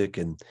music,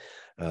 and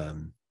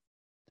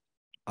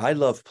I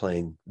love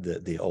playing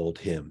the old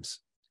hymns,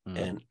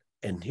 and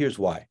here's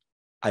why.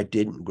 I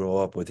didn't grow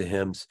up with the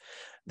hymns.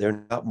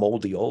 They're not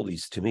moldy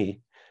oldies to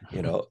me.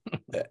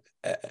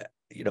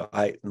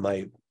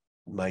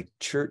 My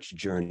church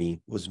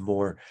journey was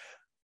more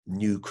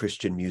new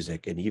Christian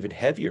music, and even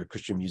heavier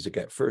Christian music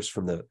at first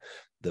from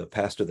the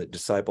pastor that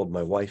discipled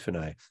my wife and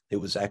I. It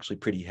was actually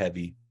pretty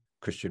heavy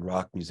Christian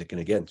rock music.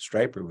 And again,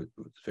 Stryper was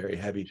very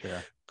heavy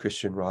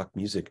Christian rock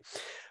music.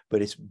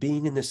 But it's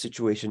being in this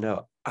situation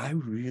now, I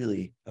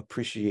really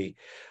appreciate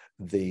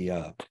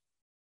the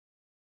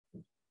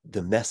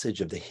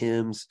message of the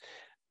hymns.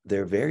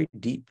 They're very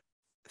deep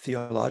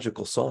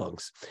theological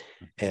songs,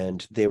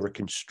 and they were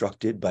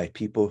constructed by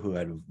people who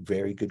had a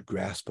very good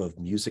grasp of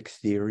music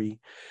theory.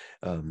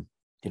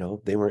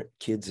 They weren't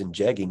kids in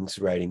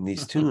jeggings writing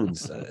these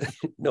tunes.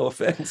 No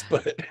offense,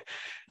 but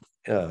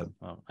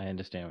well, I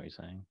understand what you're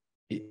saying.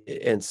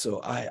 And so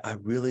I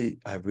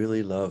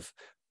really love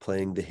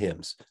playing the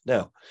hymns.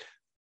 Now,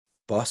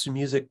 Boston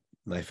music,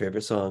 my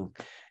favorite song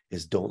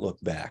is "Don't Look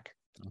Back."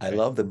 Okay. I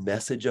love the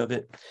message of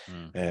it.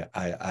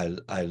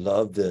 I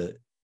love the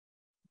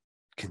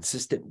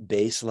consistent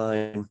bass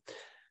line.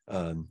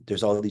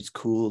 There's all these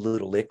cool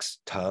little licks.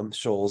 Tom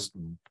Scholz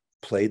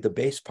played the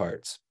bass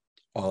parts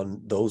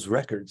on those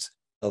records.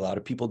 A lot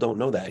of people don't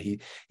know that. He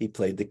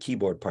played the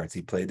keyboard parts,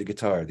 he played the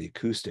guitar, the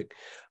acoustic,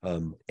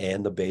 and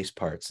the bass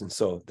parts. And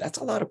so that's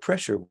a lot of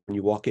pressure when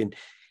you walk in.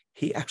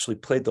 He actually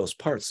played those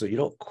parts, so you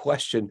don't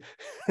question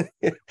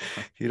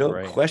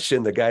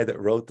question the guy that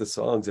wrote the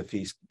songs if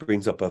he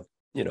brings up a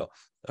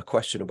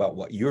question about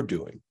what you're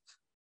doing.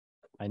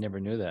 I never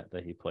knew that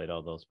he played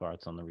all those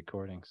parts on the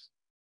recordings.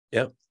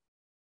 Yep.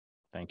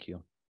 Thank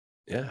you.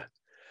 Yeah.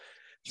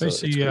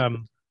 Tracy, so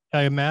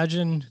I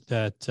imagine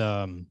that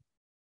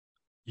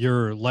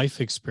your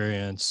life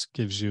experience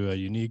gives you a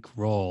unique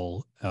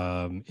role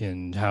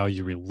in how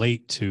you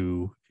relate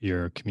to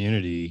your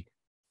community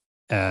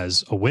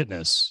as a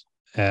witness.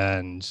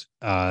 And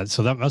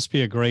so that must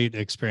be a great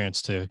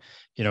experience to,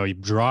 you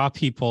draw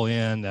people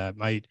in that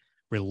might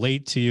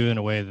relate to you in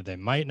a way that they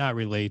might not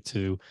relate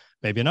to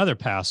maybe another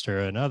pastor,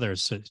 another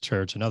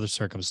church, another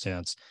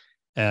circumstance.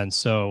 And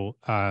so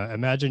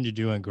imagine you're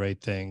doing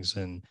great things,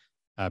 and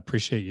I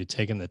appreciate you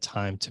taking the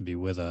time to be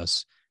with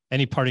us.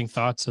 Any parting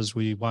thoughts as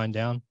we wind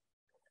down?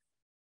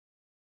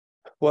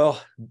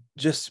 Well,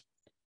 just,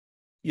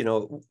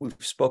 we've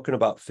spoken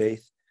about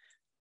faith.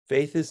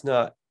 Faith is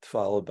not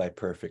followed by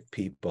perfect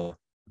people.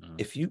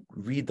 If you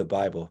read the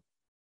Bible,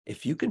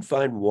 if you can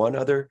find one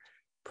other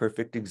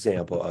perfect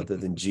example other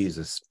than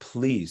Jesus,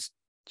 please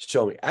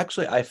show me.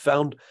 Actually, I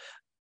found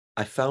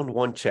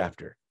one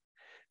chapter.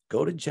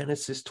 Go to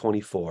Genesis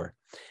 24.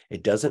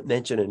 It doesn't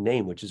mention a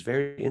name, which is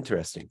very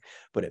interesting,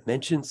 but it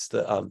mentions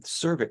the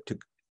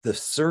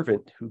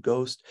servant who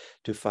goes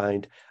to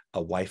find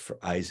a wife for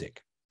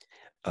Isaac.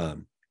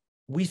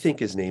 We think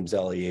his name's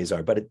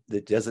Eleazar, but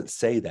it doesn't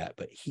say that.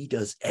 But he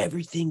does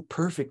everything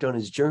perfect on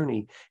his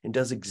journey and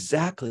does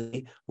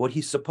exactly what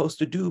he's supposed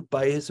to do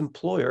by his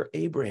employer,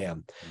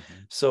 Abraham.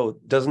 So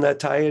doesn't that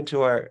tie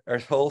into our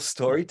whole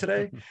story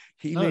today?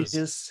 He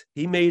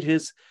made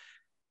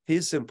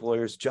his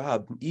employer's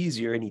job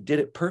easier, and he did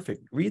it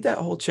perfect. Read that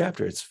whole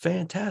chapter. It's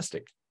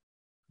fantastic.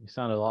 You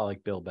sound a lot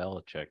like Bill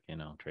Belichick,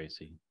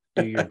 Tracy.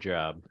 Do your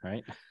job,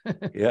 right?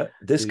 Yeah.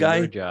 This do guy,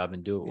 your job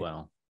and do it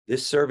well.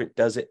 This servant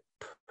does it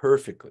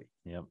perfectly.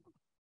 Yep.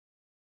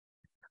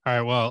 All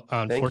right. Well,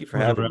 thank you for unfortunately,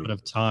 having we're me. out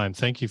of time.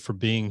 Thank you for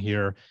being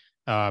here.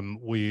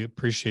 We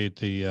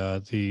appreciate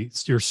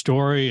your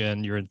story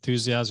and your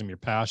enthusiasm, your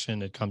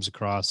passion. It comes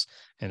across,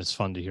 and it's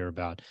fun to hear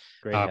about.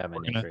 Great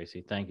having you,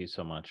 Tracy. Thank you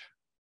so much.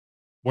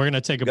 We're going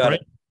to take a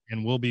break,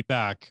 and we'll be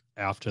back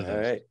after this.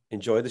 All right.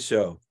 Enjoy the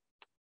show.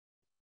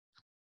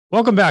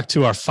 Welcome back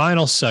to our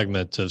final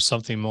segment of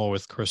Something More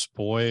with Chris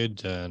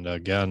Boyd. And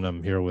again,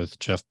 I'm here with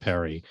Jeff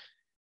Perry.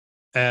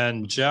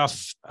 And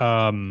Jeff,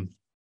 that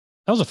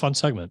was a fun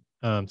segment.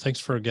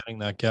 Thanks for getting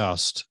that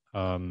guest.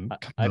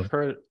 I've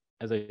heard,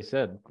 as I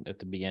said at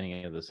the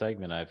beginning of the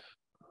segment, I've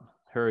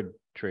heard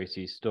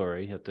Tracy's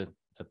story at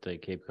the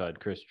Cape Cod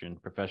Christian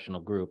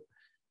Professional Group.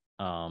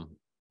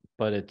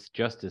 but it's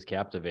just as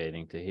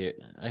captivating to hear.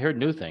 I heard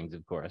new things,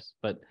 of course,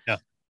 but Yeah.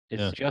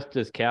 it's Yeah. just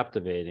as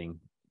captivating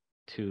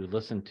to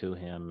listen to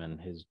him and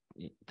his.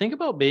 Think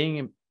about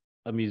being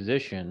a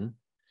musician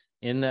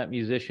in that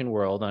musician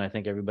world, and I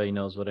think everybody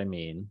knows what I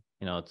mean.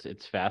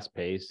 It's fast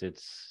paced.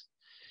 It's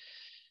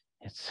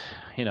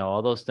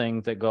all those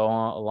things that go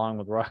on along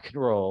with rock and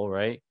roll,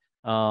 right?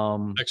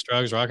 Sex,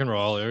 drugs, rock and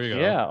roll. There you go.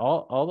 Yeah,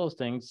 all those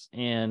things.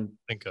 And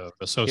Think of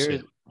here's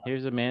associated.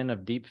 here's a man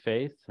of deep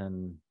faith,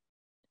 and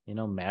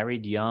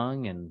married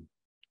young, and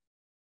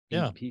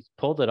Yeah. he's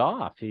pulled it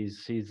off.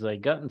 He's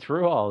like gotten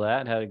through all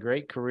that, had a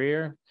great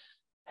career,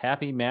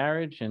 happy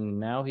marriage, and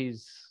now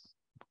he's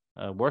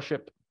a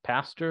worship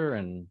pastor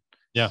and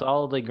Yeah.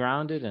 solidly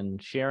grounded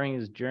and sharing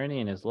his journey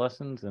and his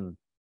lessons, and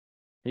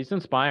he's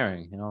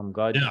inspiring. I'm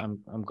glad. Yeah.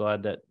 I'm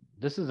glad that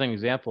this is an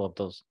example of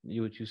those.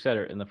 What you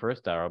said in the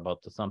first hour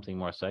about the something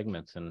more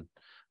segments and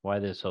why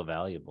they're so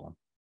valuable.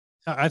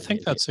 I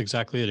think that's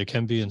exactly it. It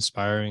can be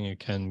inspiring. It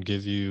can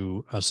give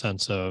you a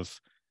sense of,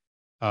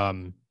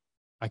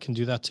 I can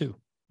do that too.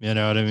 You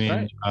know what I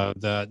mean?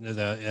 Right. That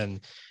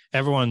and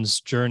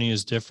everyone's journey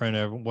is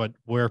different.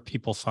 Where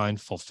people find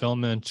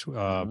fulfillment,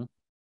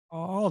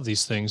 all of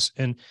these things.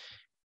 And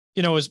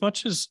as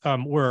much as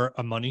we're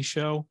a money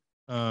show,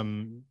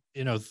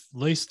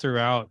 laced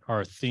throughout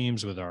our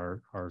themes with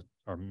our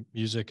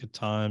music at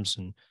times,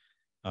 and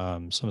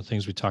some of the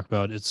things we talk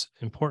about, it's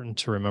important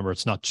to remember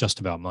it's not just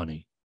about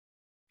money.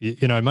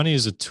 Money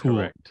is a tool.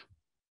 Correct.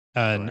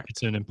 And Correct.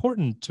 it's an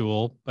important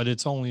tool, but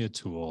it's only a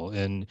tool.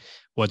 And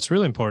what's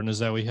really important is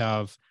that we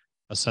have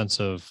a sense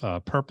of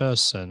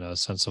purpose and a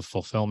sense of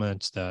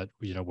fulfillment, that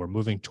we're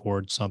moving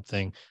towards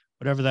something,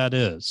 whatever that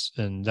is,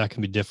 and that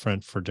can be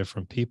different for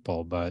different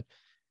people. But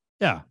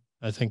yeah,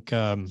 I think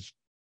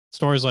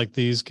stories like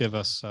these give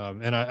us,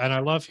 and I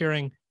love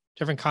hearing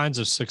different kinds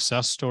of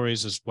success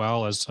stories as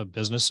well as a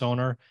business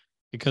owner,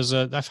 because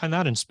I find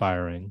that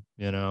inspiring.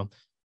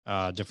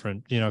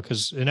 Different,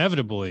 because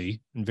invariably,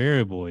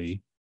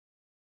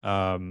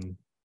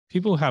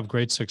 people who have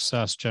great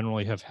success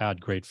generally have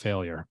had great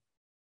failure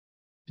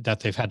that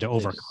they've had to They've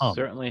overcome.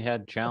 certainly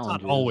had That's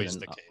challenges. not always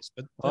and the case,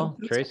 but well,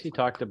 that's Tracy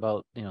talked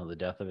about the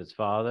death of his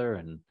father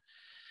and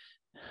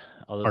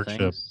other hardship.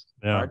 things,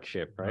 Yeah.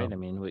 hardship, right? Yeah. I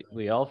mean,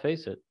 we all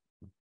face it.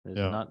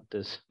 Yeah.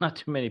 There's not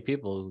too many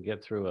people who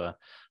get through a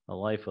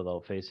life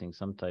without facing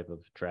some type of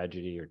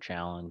tragedy or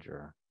challenge,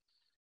 or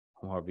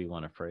however you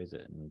want to phrase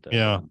it. And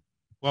Yeah.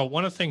 Well,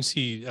 one of the things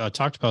he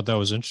talked about that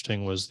was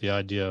interesting was the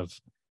idea of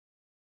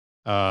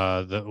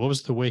what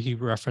was the way he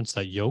referenced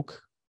that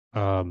yoke?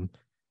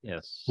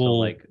 yes, so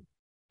like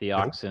the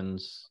yoke?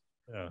 oxens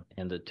Yeah.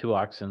 and the two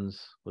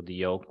oxens with the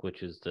yoke,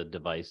 which is the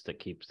device that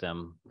keeps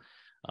them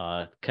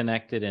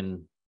connected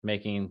and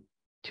making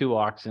two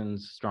oxens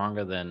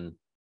stronger than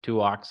two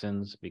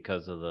oxens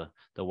because of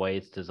the way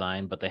it's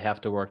designed, but they have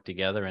to work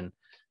together. And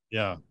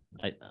Yeah.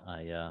 I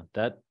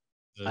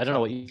don't know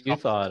what you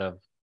thought of.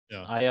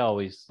 Yeah. I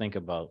always think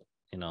about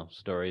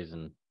stories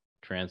and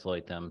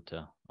translate them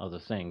to other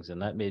things,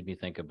 and that made me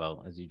think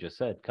about, as you just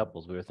said,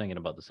 couples. We were thinking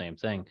about the same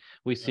thing.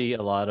 We see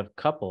a lot of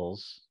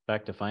couples,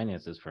 back to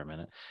finances for a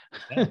minute.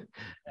 Yeah.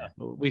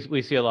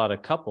 We see a lot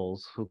of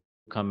couples who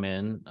come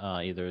in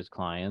either as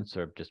clients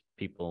or just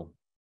people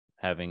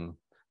having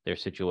their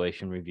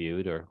situation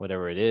reviewed or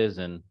whatever it is,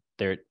 and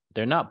they're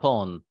not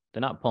pulling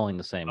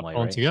the same way,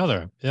 Pulling right?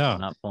 together. Yeah. They're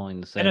not pulling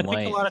the And I same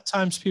think a way. lot of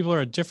times people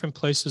are at different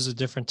places at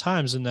different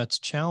times, and that's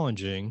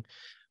challenging.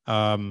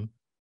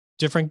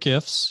 Different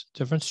gifts,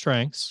 different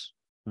strengths.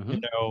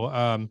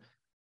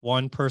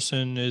 One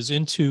person is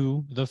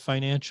into the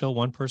financial,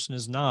 one person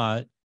is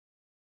not,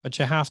 but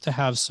you have to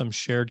have some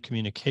shared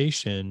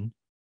communication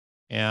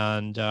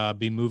and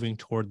be moving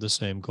toward the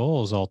same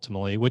goals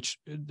ultimately, which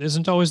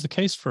isn't always the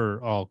case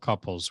for all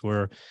couples,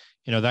 where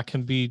that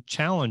can be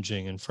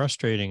challenging and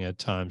frustrating at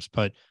times.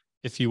 But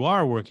if you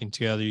are working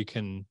together, you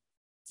can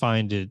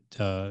find it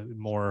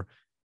more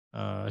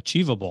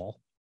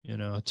achievable,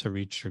 to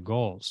reach your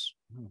goals.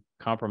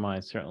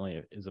 Compromise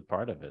certainly is a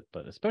part of it,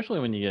 but especially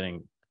when you're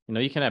getting,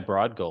 you can have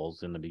broad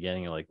goals in the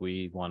beginning, like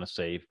we want to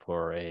save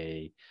for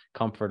a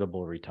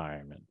comfortable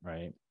retirement,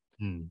 right?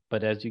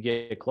 But as you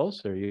get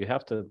closer, you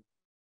have to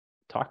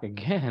talk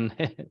again,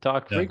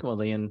 talk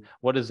frequently. And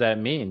what does that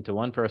mean? To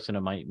one person,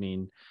 it might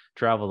mean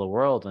travel the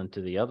world, and to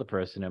the other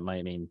person, it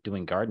might mean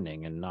doing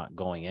gardening and not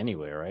going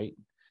anywhere, right?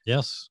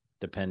 Yes.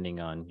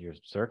 Depending on your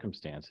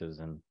circumstances.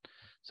 And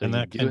so and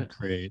that can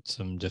create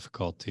some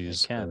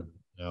difficulties. It can.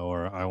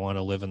 Or I want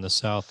to live in the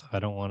South. I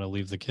don't want to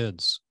leave the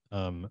kids.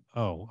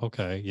 Oh,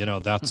 okay.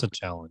 That's a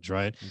challenge,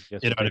 right? You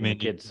know what I mean?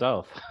 Kids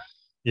south.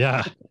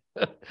 Yeah.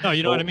 No,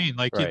 you know what I mean?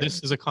 Like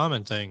this is a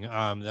common thing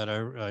that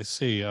I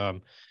see.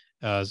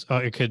 As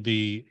it could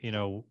be,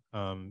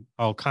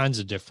 all kinds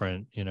of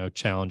different,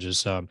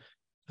 challenges.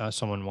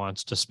 Someone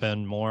wants to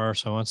spend more,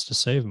 someone wants to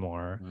save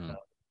more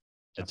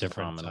at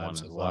different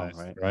times of life,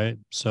 right?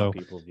 So how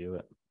people view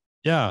it.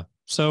 Yeah.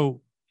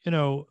 So,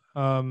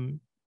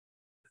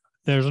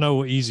 there's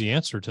no easy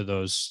answer to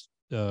those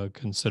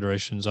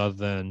considerations other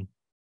than,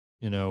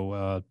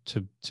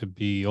 to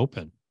be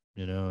open,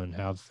 and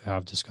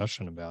have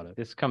discussion about it.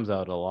 This comes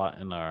out a lot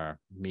in our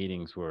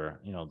meetings where,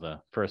 the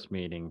first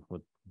meeting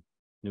with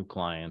new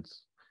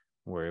clients,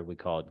 where we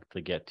call it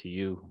the get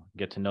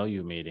to know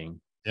you meeting.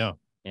 Yeah.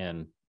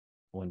 And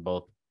when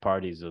both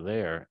parties are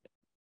there,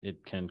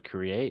 it can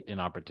create an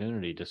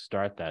opportunity to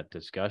start that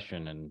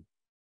discussion. And,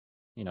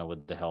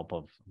 with the help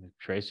of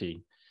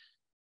Tracy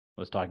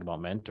was talking about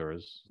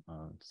mentors,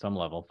 some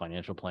level,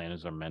 financial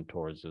planners are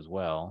mentors as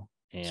well.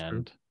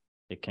 And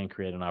it can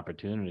create an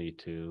opportunity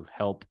to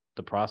help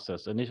the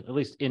process, and at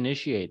least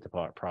initiate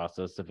the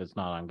process if it's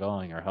not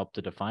ongoing, or help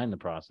to define the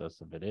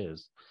process if it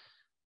is.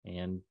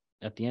 And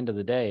at the end of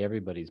the day,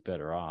 everybody's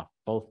better off.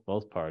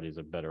 Both parties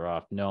are better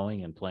off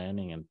knowing and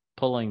planning and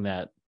pulling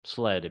that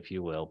sled, if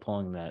you will,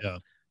 pulling that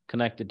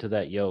connected to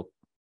that yoke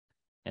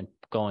and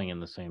going in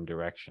the same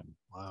direction.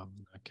 Wow.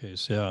 In that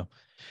case, yeah.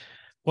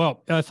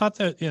 Well, I thought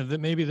that that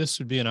maybe this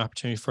would be an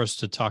opportunity for us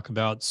to talk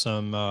about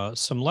some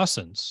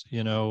lessons. We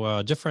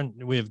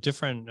have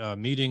different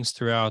meetings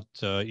throughout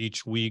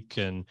each week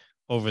and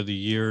over the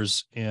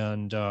years,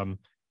 and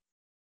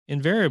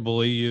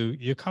invariably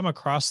you come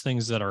across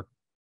things that are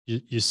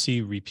you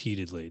see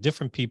repeatedly.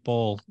 Different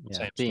people,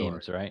 same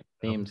themes, story. right?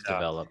 Themes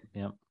develop.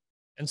 Yep.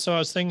 And so I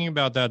was thinking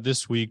about that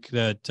this week.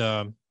 That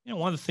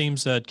one of the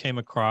themes that came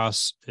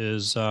across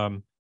is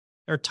there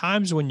are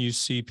times when you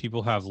see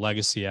people have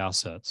legacy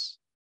assets.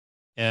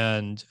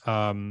 And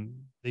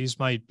these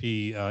might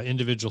be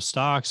individual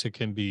stocks. It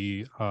can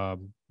be,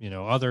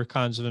 other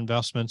kinds of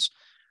investments,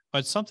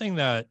 but something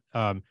that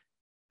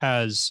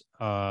has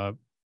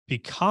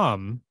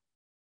become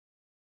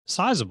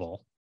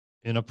sizable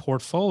in a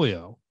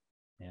portfolio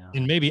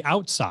and maybe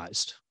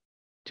outsized.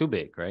 Too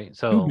big, right?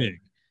 So Too big.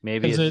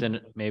 Maybe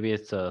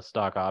it's a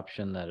stock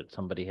option that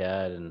somebody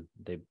had and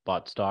they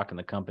bought stock in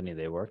the company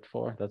they worked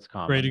for. That's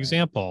common. Great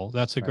example.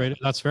 That's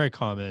that's very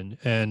common.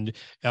 And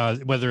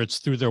whether it's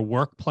through their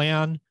work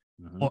plan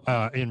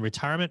in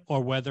retirement,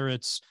 or whether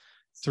it's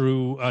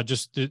through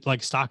just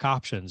like stock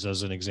options,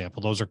 as an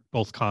example, those are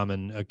both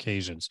common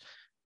occasions.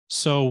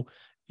 So,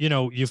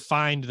 you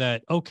find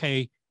that,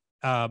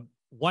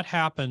 what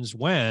happens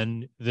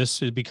when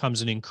this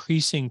becomes an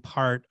increasing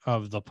part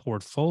of the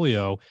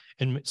portfolio?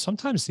 And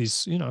sometimes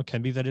these,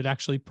 can be that it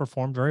actually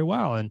performed very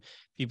well, and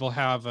people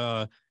have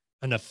an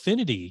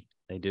affinity.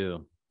 They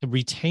do to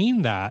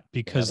retain that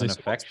because they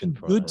affection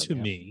for good to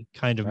me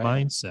kind of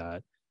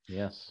mindset.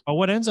 Yes. But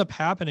what ends up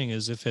happening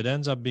is, if it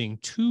ends up being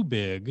too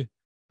big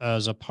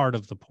as a part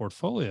of the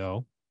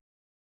portfolio,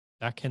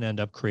 that can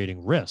end up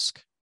creating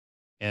risk.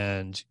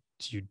 And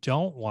you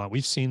don't want,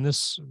 we've seen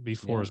this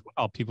before as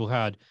well. People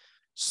had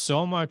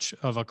so much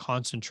of a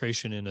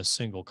concentration in a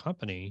single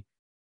company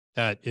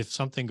that if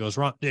something goes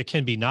wrong, it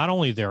can be not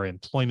only their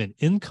employment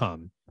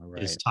income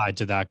is tied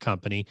to that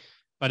company,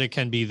 but it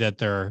can be that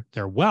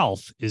their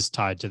wealth is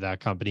tied to that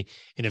company.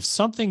 And if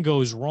something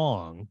goes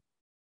wrong,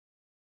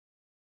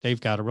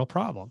 they've got a real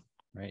problem.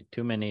 Right.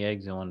 Too many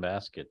eggs in one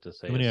basket, to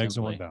say Too many eggs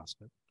in one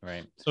basket.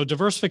 Right. So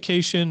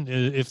diversification,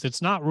 if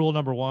it's not rule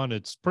number one,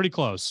 it's pretty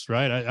close,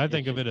 right? I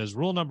think of it as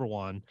rule number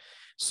one.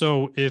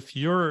 So if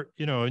you're,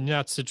 in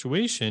that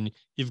situation,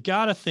 you've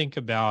got to think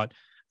about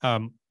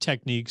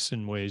techniques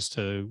and ways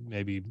to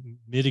maybe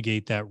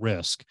mitigate that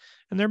risk.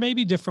 And there may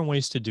be different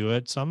ways to do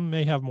it. Some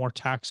may have more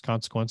tax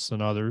consequence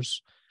than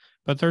others,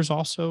 but there's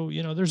also,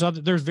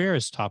 there's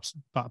various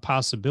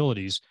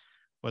possibilities,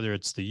 whether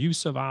it's the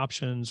use of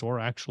options or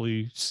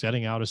actually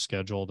setting out a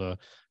schedule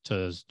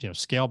to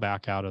scale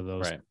back out of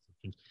those. Right.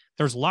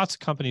 There's lots of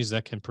companies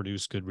that can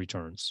produce good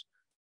returns.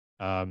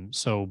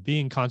 So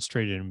being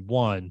concentrated in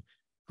one,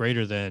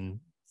 greater than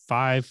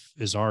 5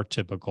 is our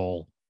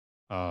typical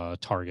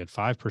target,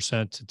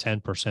 5% to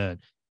 10%.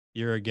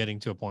 You're getting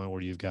to a point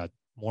where you've got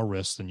more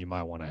risk than you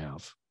might want to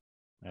have.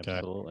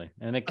 Absolutely.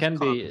 And it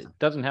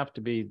doesn't have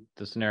to be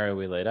the scenario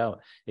we laid out.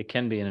 It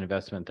can be an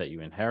investment that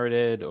you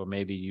inherited, or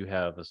maybe you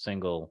have even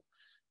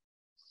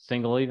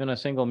a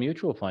single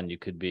mutual fund. You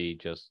could be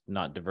just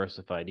not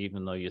diversified,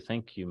 even though you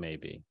think you may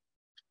be.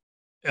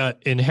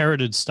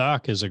 Inherited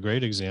stock is a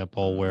great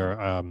example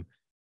where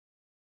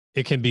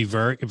it can be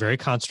very, very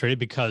concentrated,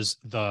 because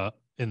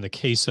in the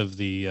case of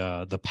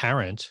the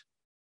parent,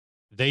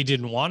 they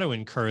didn't want to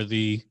incur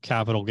the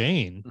capital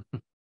gain.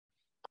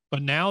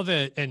 But now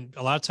and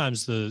a lot of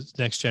times the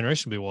next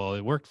generation will be, well,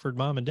 it worked for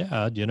mom and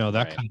dad,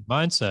 that kind of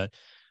mindset.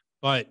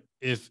 But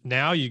if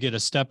now you get a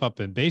step up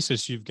in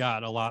basis, you've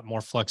got a lot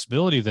more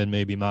flexibility than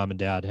maybe mom and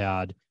dad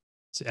had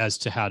as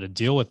to how to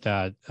deal with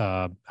that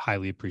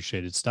highly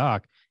appreciated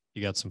stock.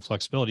 You got some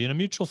flexibility. In a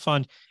mutual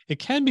fund, it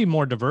can be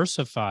more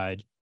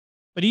diversified,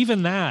 but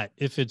even that,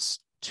 if it's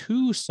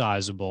too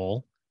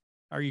sizable,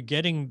 are you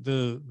getting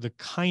the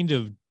kind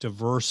of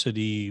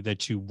diversity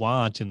that you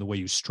want in the way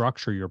you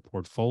structure your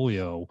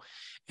portfolio?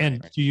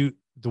 And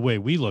the way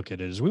we look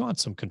at it is, we want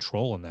some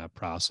control in that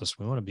process.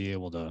 We want to be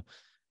able to,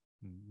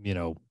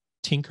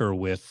 tinker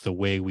with the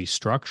way we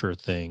structure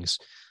things.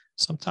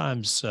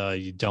 Sometimes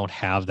you don't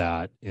have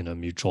that in a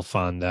mutual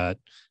fund that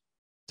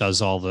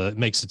does it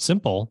makes it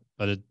simple,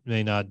 but it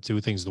may not do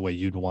things the way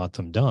you'd want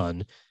them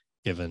done,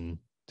 given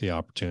the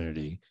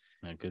opportunity.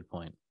 Yeah, good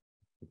point.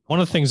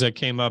 One of the things that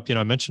came up,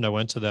 I mentioned I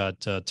went to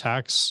that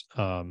tax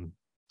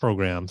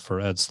program for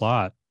Ed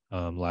Slott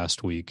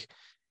last week,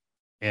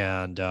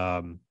 and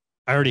I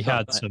already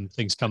had some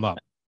things come up.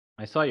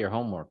 I saw your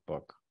homework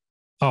book.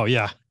 Oh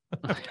yeah,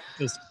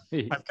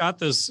 I've got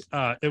this.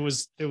 It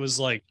was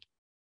like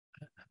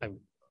I'm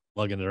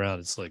lugging it around.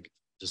 It's like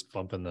just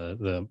bumping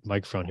the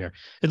microphone here.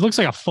 It looks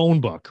like a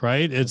phone book,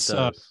 right? It's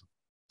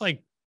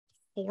like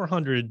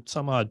 400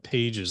 some odd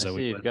pages. I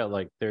see you've got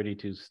like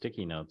 32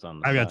 sticky notes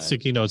on the I've side. got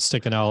sticky notes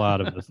sticking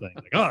out of the thing.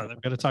 Like, oh, I'm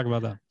going to talk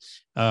about that.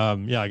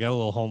 Yeah, I got a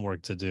little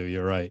homework to do.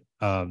 You're right.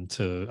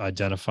 To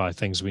identify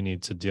things we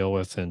need to deal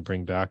with and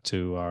bring back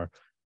to our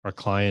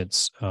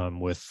clients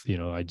with,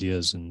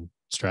 ideas and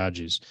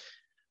strategies.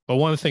 But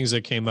one of the things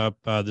that came up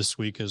this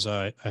week is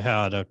I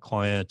had a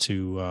client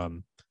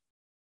who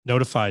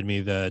notified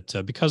me that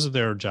because of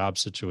their job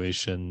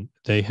situation,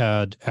 they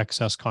had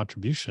excess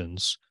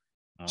contributions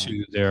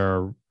to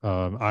their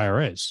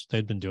IRAs.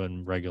 They'd been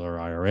doing regular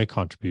IRA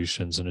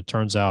contributions, and it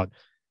turns out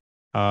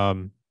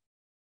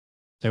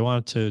they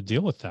wanted to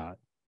deal with that.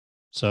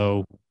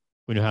 So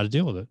we know how to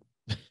deal with it.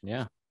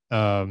 Yeah.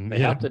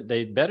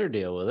 They better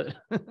deal with it.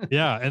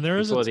 Yeah, and there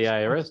is the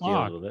IRS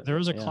deals with it. There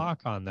is a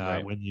clock on that,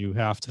 right, when you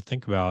have to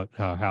think about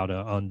how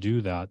to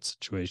undo that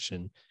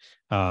situation.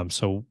 And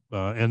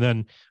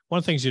then one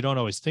of the things you don't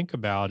always think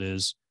about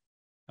is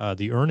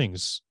the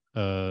earnings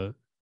have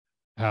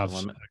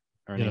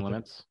earning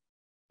limits.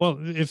 Well,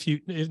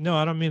 no,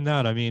 I don't mean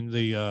that. I mean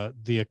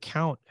the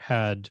account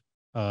had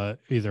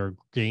either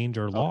gained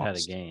or lost. Had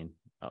a gain.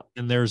 Oh.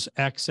 And there's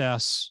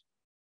excess.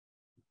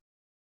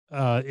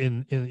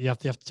 You have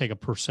to take a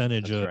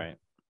percentage of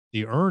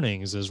the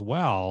earnings as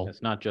well.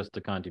 It's not just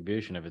the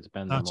contribution if it's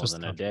been there more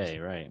than a day,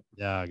 right?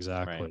 Yeah,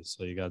 exactly. Right.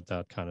 So you got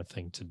that kind of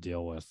thing to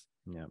deal with.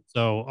 Yeah.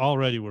 So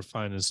already we're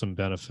finding some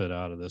benefit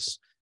out of this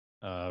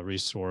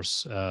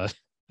resource. That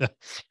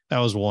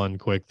was one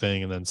quick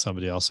thing, and then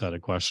somebody else had a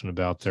question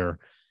about their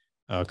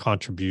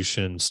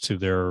contributions to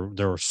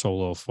their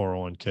solo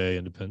 401k,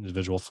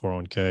 individual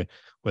 401k,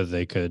 whether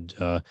they could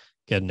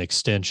get an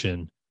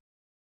extension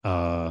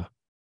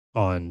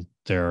on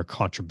their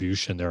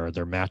contribution,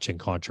 their matching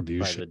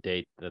contribution by the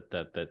date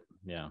that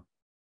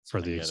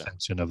for the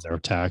extension of their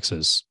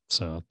taxes.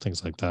 So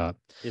things like that.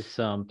 It's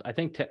I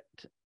think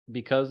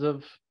because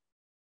of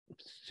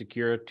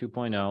Secure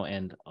 2.0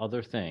 and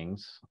other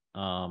things,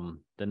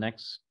 the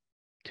next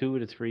 2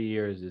 to 3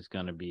 years is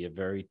going to be a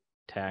very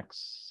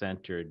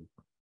tax-centered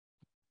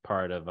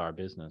part of our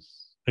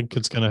business. I think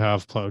it's going to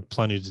have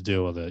plenty to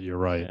deal with it. You're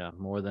right. Yeah,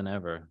 more than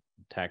ever.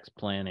 Tax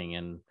planning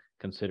and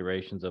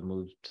considerations of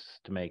moves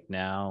to make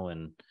now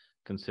and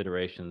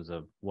considerations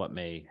of what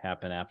may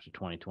happen after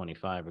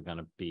 2025 are going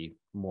to be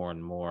more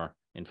and more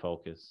in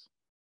focus.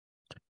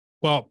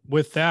 Well,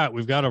 with that,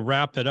 we've got to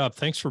wrap it up.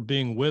 Thanks for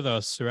being with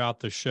us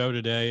throughout the show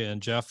today.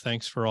 And Jeff,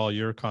 thanks for all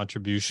your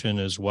contribution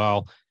as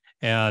well.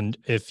 And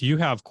if you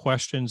have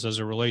questions as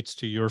it relates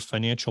to your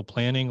financial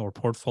planning or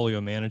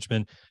portfolio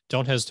management,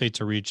 don't hesitate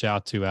to reach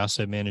out to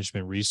Asset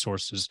Management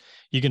Resources.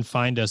 You can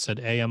find us at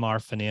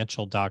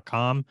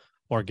amrfinancial.com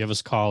or give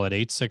us a call at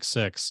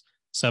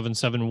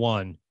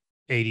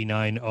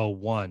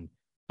 866-771-8901.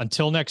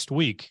 Until next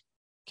week,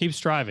 keep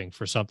striving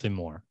for something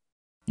more.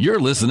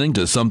 You're listening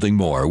to Something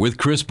More with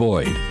Chris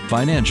Boyd,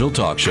 Financial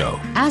Talk Show.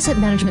 Asset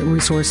Management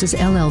Resources,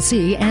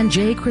 LLC, and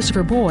J.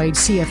 Christopher Boyd,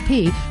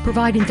 CFP,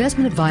 provide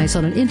investment advice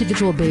on an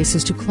individual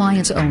basis to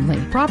clients only.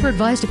 Proper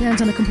advice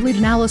depends on a complete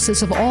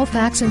analysis of all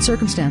facts and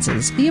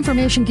circumstances. The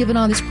information given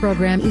on this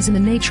program is in the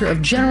nature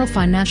of general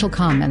financial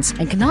comments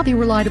and cannot be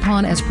relied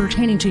upon as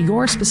pertaining to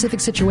your specific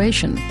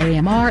situation.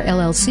 AMR,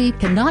 LLC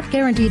cannot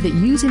guarantee that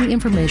using the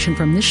information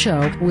from this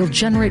show will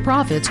generate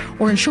profits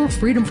or ensure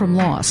freedom from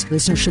loss.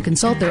 Listeners should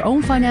consult their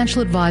own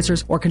financial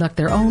advisors or conduct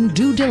their own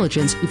due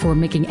diligence before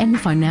making any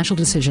financial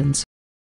decisions.